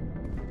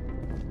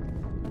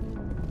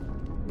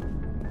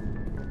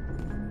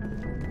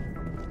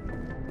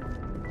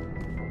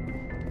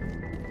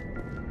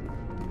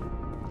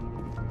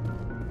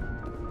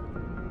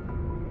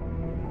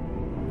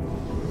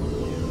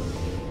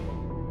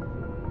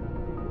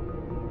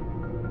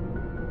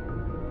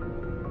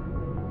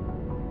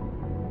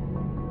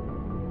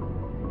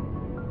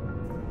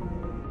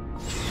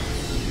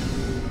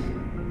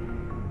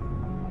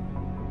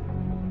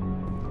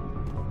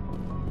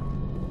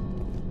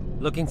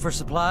 Looking for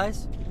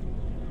supplies?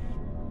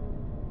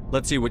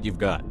 Let's see what you've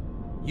got.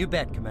 You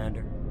bet,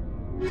 Commander.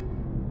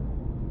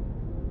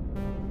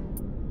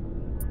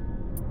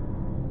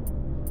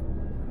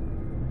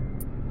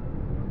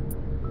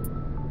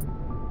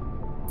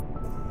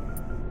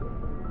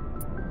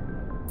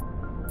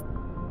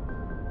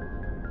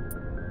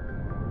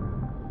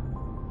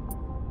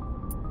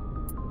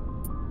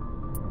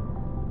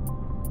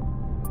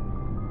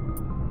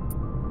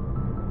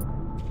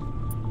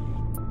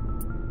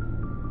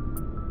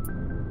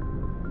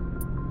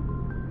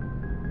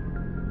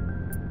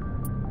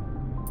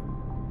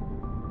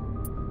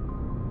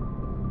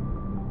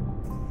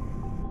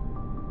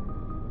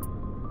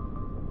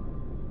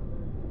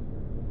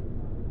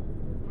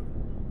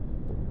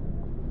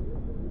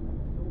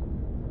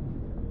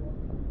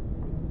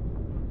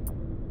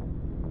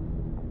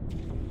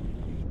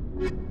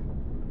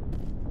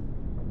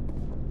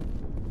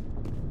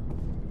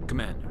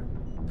 Commander,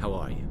 how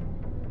are you?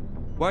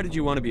 Why did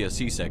you want to be a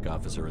C-Sec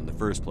officer in the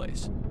first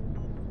place?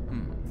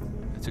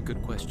 That's a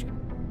good question.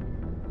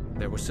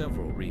 There were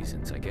several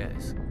reasons, I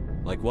guess.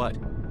 Like what?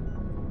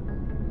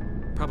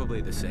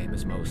 Probably the same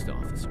as most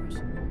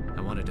officers.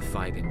 I wanted to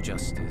fight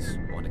injustice,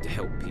 wanted to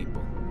help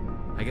people.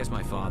 I guess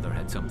my father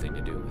had something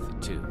to do with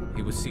it too.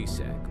 He was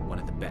C-Sec, one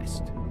of the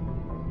best.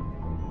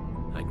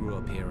 I grew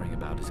up hearing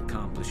about his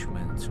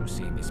accomplishments or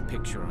seeing his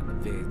picture on the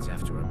vids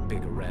after a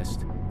big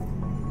arrest.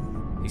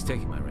 He's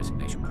taking my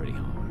resignation pretty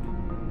hard.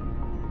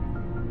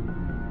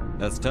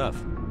 That's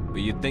tough,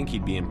 but you'd think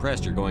he'd be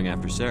impressed you're going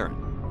after Saren.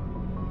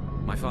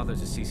 My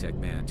father's a C-Sec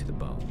man to the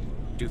bone.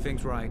 Do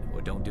things right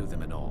or don't do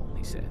them at all,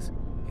 he says.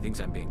 He thinks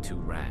I'm being too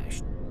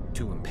rash,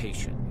 too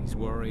impatient. He's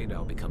worried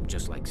I'll become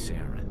just like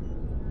Saren.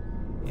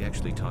 He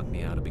actually talked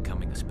me out of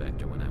becoming a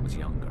Spectre when I was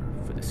younger,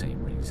 for the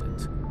same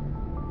reasons.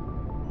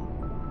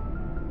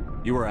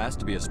 You were asked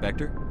to be a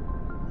Spectre?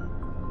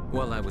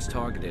 Well, I was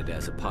targeted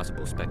as a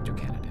possible Spectre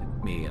candidate.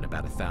 Me and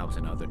about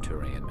 1,000 other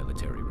Turian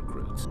military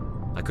recruits.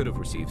 I could have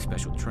received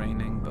special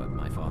training, but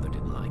my father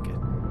didn't like it.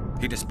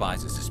 He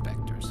despises the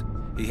Spectres.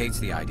 He hates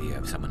the idea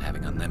of someone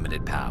having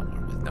unlimited power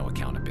with no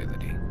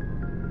accountability.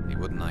 He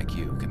wouldn't like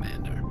you,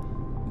 Commander.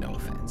 No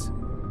offense.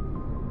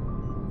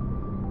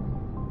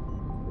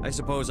 I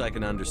suppose I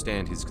can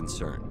understand his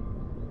concern.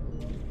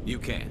 You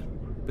can.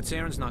 But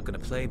Saren's not going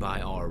to play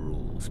by our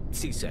rules,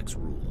 C-Sec's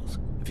rules.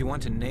 If you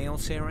want to nail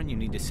Saren, you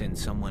need to send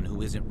someone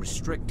who isn't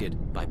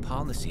restricted by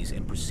policies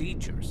and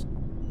procedures.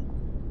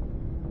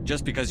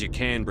 Just because you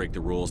can break the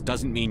rules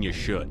doesn't mean you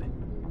should.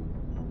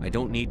 I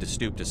don't need to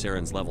stoop to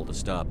Saren's level to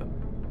stop him.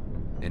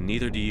 And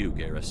neither do you,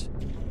 Garrus.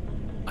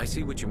 I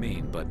see what you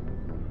mean, but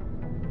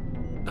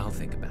I'll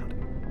think about it.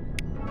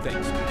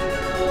 Thanks.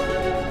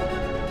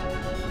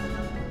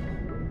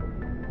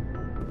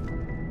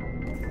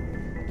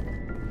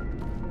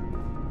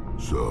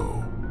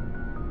 So,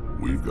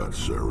 we've got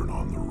Saren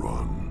on the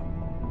run.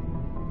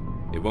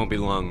 It won't be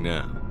long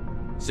now.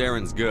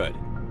 Saren's good,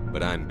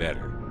 but I'm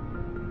better.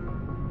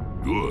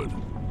 Good?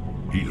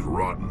 He's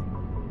rotten.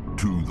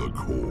 To the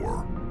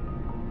core.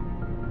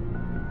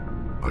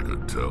 I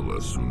could tell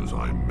as soon as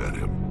I met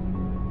him.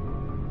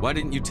 Why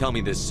didn't you tell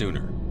me this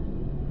sooner?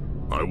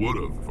 I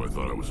would've if I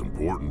thought it was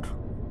important.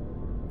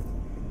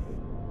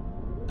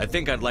 I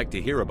think I'd like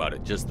to hear about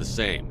it just the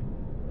same.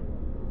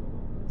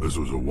 This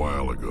was a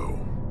while ago.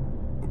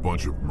 A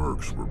bunch of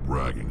mercs were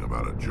bragging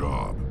about a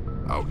job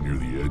out near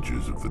the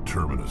edges of the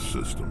Terminus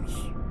systems.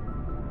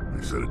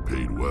 They said it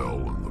paid well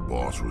and the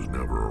boss was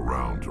never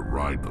around to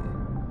ride them.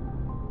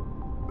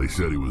 They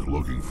said he was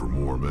looking for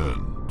more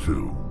men,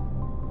 too.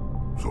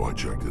 So I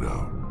checked it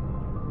out.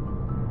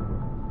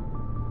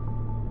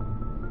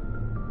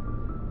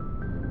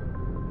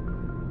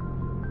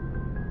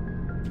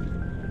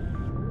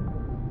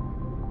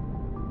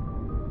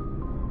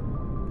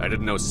 I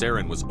didn't know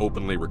Saren was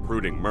openly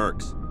recruiting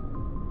mercs.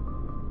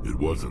 It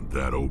wasn't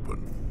that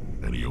open,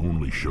 and he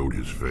only showed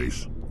his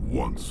face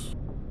once.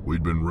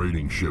 We'd been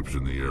raiding ships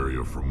in the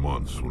area for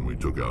months when we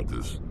took out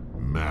this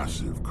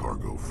massive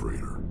cargo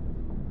freighter.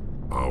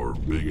 Our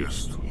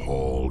biggest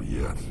haul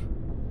yet.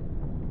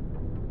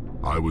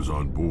 I was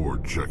on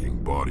board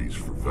checking bodies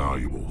for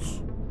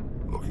valuables,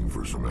 looking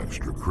for some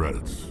extra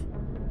credits.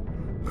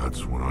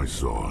 That's when I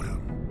saw him.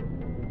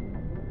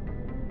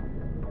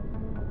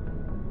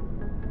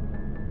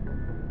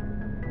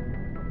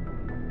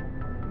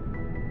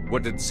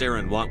 What did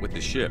Saren want with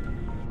the ship?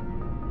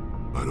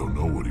 I don't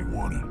know what he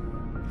wanted.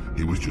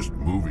 He was just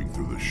moving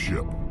through the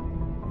ship,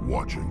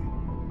 watching.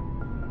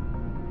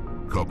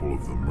 A couple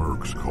of the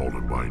mercs called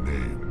him by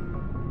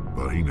name,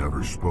 but he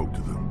never spoke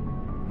to them.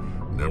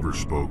 Never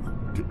spoke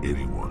to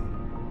anyone.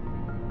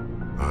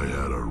 I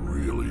had a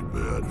really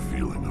bad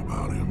feeling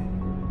about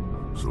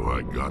him, so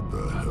I got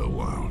the hell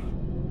out.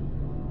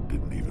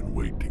 Didn't even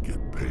wait to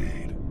get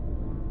paid.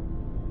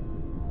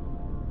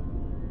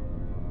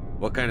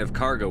 What kind of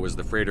cargo was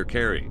the freighter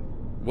carrying?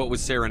 What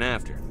was Saren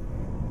after?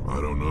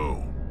 I don't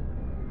know.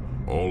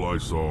 All I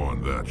saw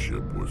on that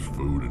ship was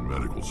food and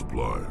medical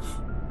supplies.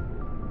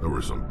 There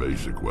were some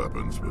basic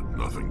weapons, but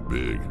nothing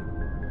big.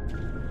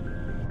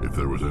 If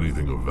there was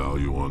anything of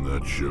value on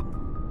that ship,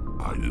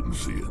 I didn't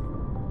see it.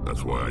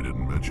 That's why I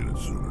didn't mention it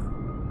sooner.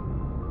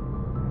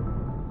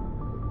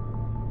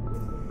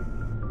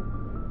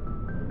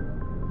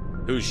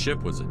 Whose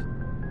ship was it?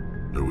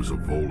 It was a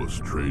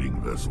Volus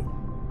trading vessel.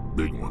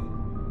 Big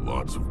one.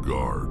 Lots of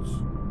guards.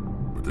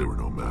 But they were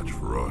no match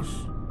for us.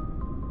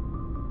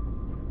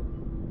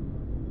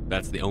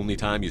 That's the only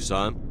time you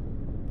saw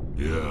him?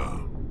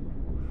 Yeah.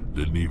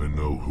 Didn't even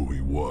know who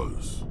he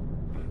was.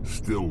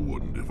 Still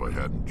wouldn't if I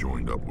hadn't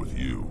joined up with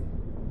you.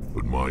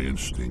 But my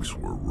instincts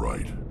were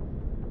right.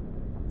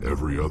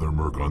 Every other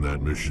merc on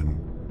that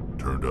mission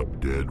turned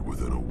up dead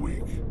within a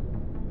week.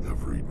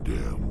 Every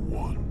damn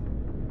one.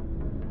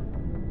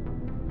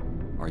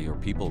 Are your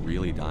people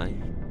really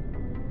dying?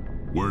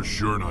 We're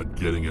sure not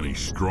getting any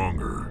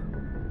stronger.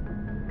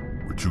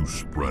 We're too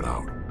spread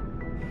out.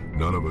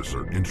 None of us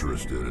are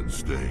interested in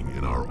staying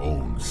in our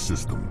own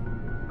system.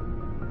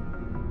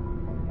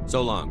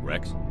 So long,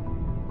 Rex.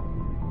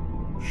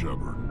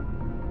 Shepard.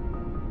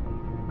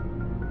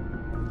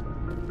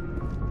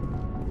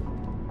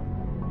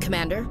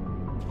 Commander?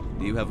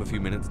 Do you have a few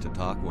minutes to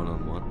talk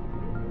one-on-one?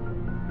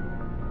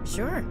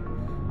 Sure.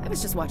 I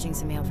was just watching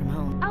some mail from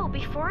home. Oh,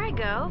 before I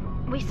go,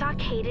 we saw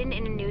Caden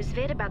in a news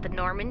vid about the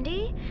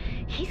Normandy.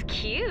 He's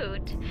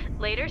cute.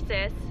 Later,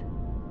 sis.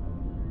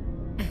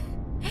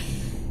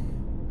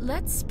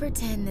 Let's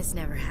pretend this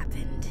never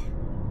happened.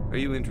 Are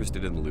you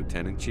interested in the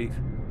Lieutenant Chief?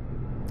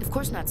 Of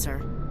course not,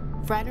 sir.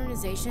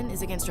 Fraternization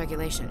is against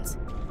regulations.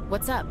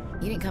 What's up?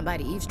 You didn't come by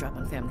to eavesdrop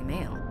on family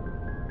mail.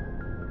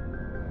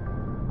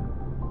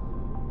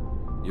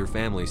 Your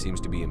family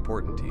seems to be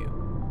important to you.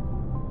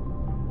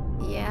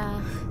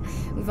 Yeah,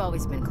 we've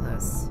always been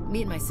close.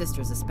 Me and my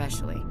sisters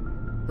especially.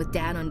 With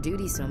Dad on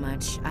duty so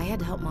much, I had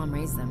to help Mom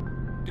raise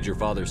them. Did your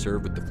father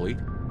serve with the fleet?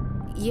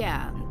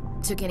 Yeah,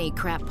 took any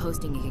crap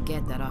posting he could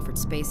get that offered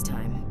space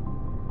time.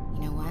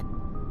 You know what?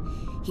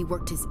 He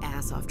worked his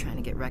ass off trying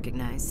to get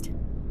recognized,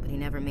 but he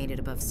never made it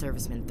above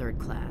serviceman 3rd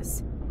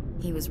class.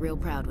 He was real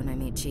proud when I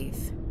made Chief.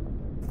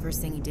 First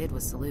thing he did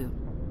was salute.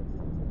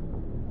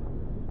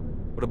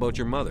 What about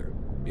your mother?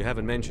 You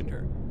haven't mentioned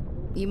her.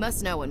 You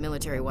must know what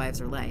military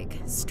wives are like.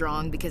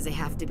 Strong because they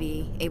have to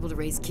be, able to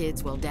raise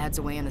kids while Dad's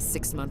away on a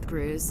 6-month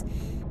cruise.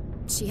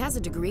 She has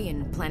a degree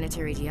in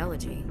planetary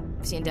geology.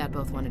 She and Dad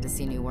both wanted to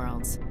see new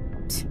worlds.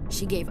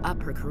 She gave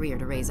up her career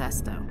to raise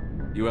us, though.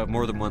 You have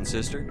more than one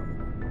sister?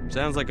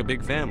 Sounds like a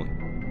big family.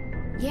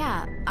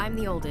 Yeah, I'm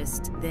the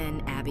oldest,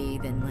 then Abby,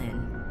 then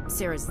Lynn.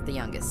 Sarah's the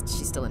youngest.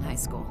 She's still in high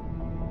school.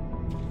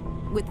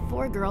 With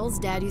 4 girls,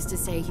 Dad used to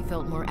say he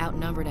felt more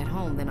outnumbered at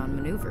home than on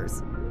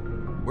maneuvers.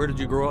 Where did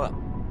you grow up?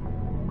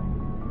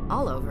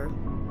 All over.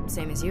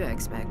 Same as you, I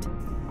expect.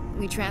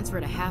 We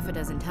transferred a half a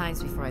dozen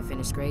times before I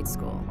finished grade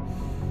school.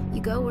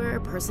 You go where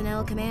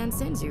personnel command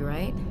sends you,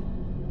 right?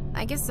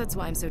 I guess that's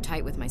why I'm so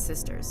tight with my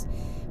sisters.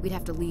 We'd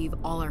have to leave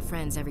all our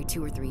friends every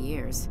 2 or 3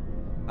 years.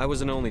 I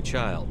was an only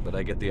child, but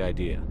I get the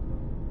idea.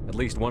 At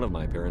least one of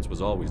my parents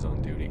was always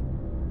on duty.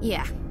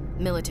 Yeah,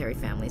 military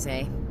families,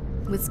 eh?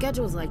 With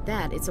schedules like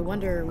that, it's a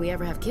wonder we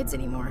ever have kids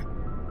anymore.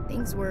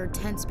 Things were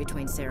tense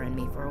between Sarah and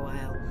me for a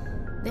while.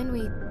 Then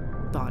we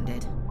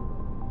bonded.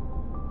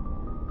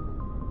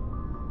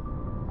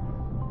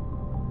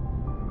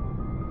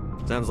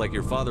 Sounds like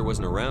your father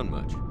wasn't around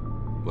much.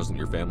 Wasn't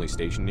your family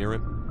stationed near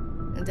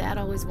him? Dad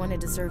always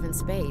wanted to serve in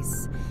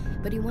space,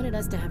 but he wanted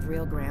us to have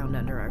real ground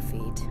under our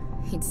feet.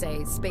 He'd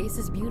say, space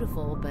is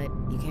beautiful, but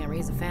you can't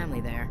raise a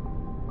family there.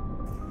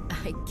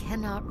 I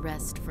cannot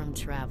rest from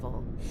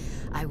travel.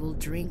 I will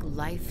drink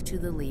life to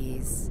the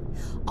lees.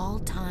 All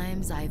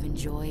times I've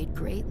enjoyed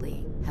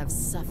greatly, have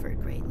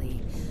suffered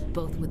greatly,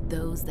 both with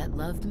those that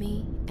loved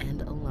me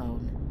and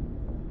alone.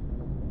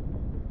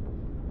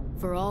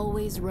 For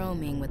always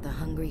roaming with a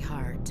hungry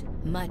heart,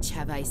 much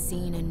have I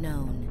seen and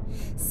known,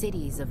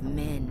 cities of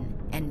men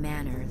and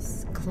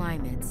manners,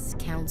 climates,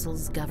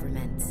 councils,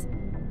 governments.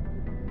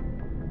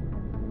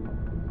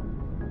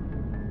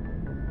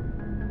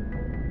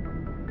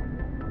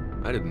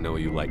 I didn't know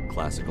you liked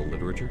classical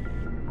literature.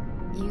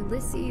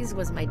 Ulysses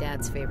was my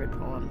dad's favorite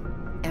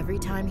poem. Every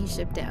time he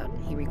shipped out,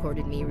 he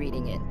recorded me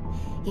reading it.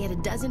 He had a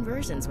dozen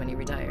versions when he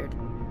retired.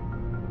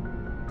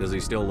 Does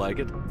he still like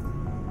it?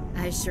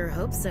 I sure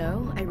hope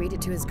so. I read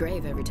it to his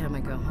grave every time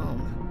I go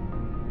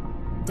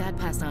home. Dad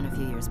passed on a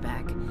few years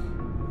back.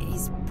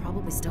 He's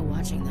probably still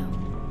watching, though.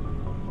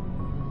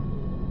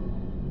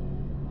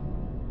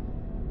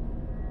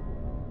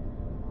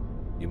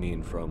 You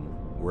mean from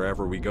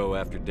wherever we go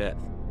after death?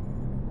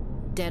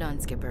 Dead on,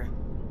 Skipper.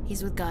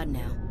 He's with God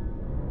now.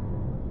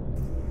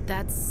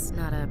 That's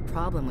not a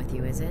problem with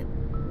you, is it?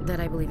 That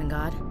I believe in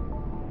God?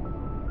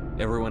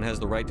 Everyone has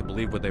the right to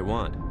believe what they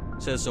want.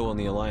 Says so on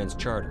the Alliance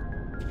Charter.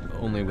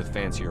 Only with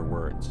fancier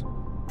words.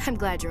 I'm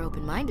glad you're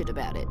open-minded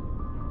about it.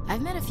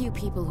 I've met a few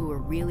people who are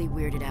really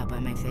weirded out by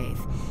my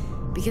faith.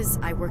 Because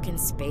I work in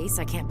space,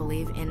 I can't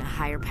believe in a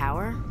higher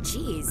power?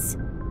 Jeez.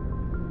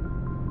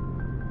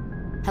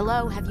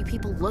 Hello, have you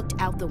people looked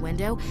out the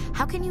window?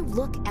 How can you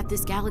look at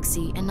this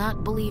galaxy and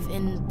not believe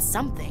in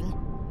something?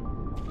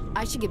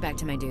 I should get back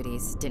to my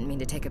duties. Didn't mean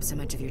to take up so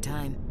much of your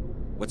time.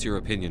 What's your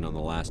opinion on the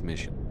last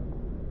mission?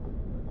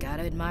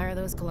 Gotta admire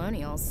those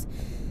colonials.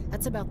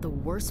 That's about the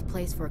worst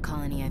place for a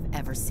colony I've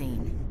ever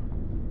seen.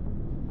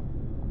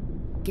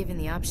 Given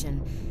the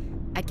option,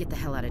 I'd get the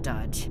hell out of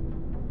Dodge.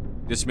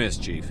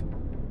 Dismissed, Chief.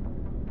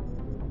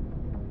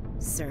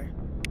 Sir.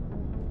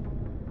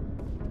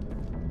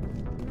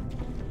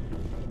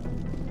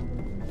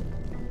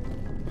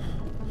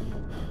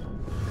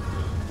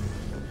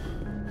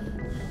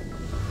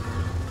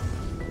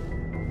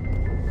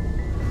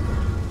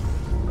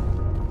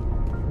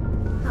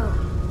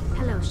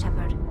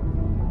 Shepard.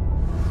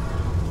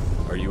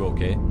 Are you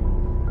okay?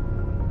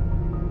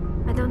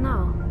 I don't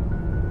know.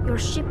 Your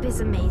ship is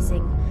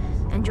amazing,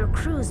 and your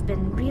crew's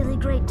been really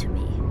great to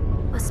me,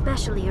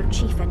 especially your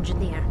chief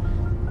engineer.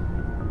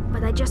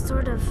 But I just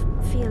sort of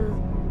feel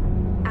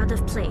out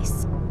of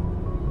place.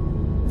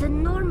 The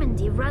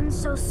Normandy runs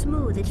so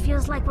smooth it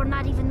feels like we're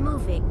not even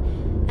moving,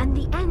 and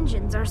the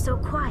engines are so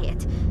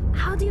quiet.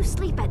 How do you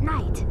sleep at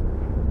night?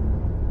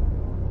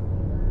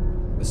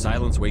 The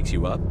silence wakes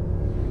you up?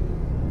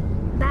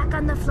 Back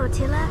on the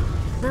flotilla,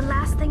 the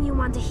last thing you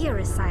want to hear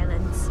is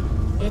silence.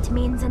 It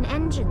means an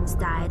engine's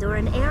died or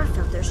an air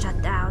filter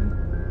shut down.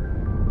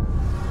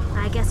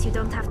 I guess you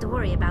don't have to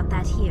worry about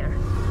that here.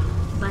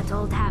 But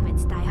old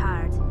habits die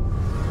hard.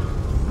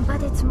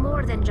 But it's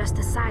more than just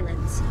the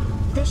silence.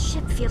 This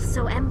ship feels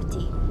so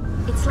empty.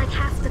 It's like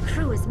half the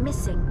crew is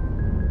missing.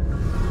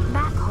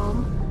 Back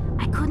home,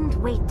 I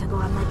couldn't wait to go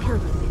on my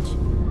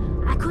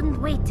pilgrimage. I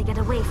couldn't wait to get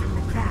away from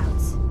the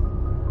crowds.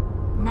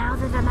 Now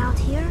that I'm out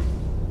here,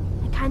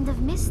 I kind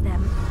of miss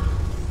them.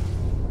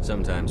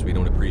 Sometimes we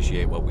don't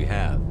appreciate what we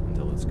have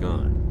until it's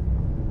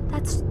gone.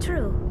 That's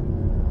true.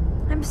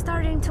 I'm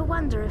starting to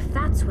wonder if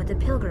that's what the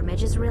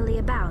pilgrimage is really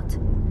about.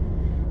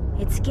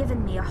 It's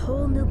given me a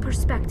whole new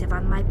perspective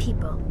on my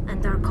people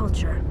and our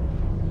culture.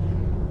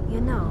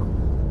 You know,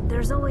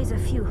 there's always a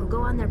few who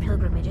go on their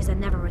pilgrimages and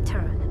never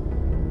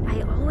return.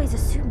 I always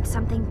assumed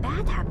something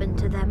bad happened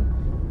to them.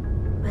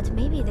 But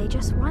maybe they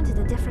just wanted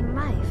a different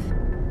life.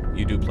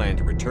 You do plan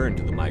to return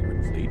to the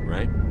migrant fleet,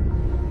 right?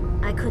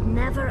 I could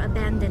never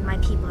abandon my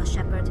people,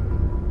 Shepard.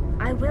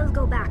 I will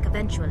go back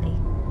eventually.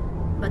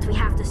 But we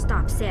have to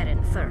stop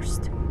Saren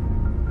first.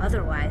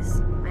 Otherwise,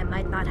 I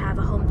might not have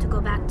a home to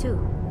go back to.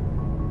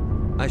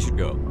 I should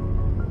go.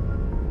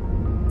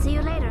 See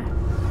you later.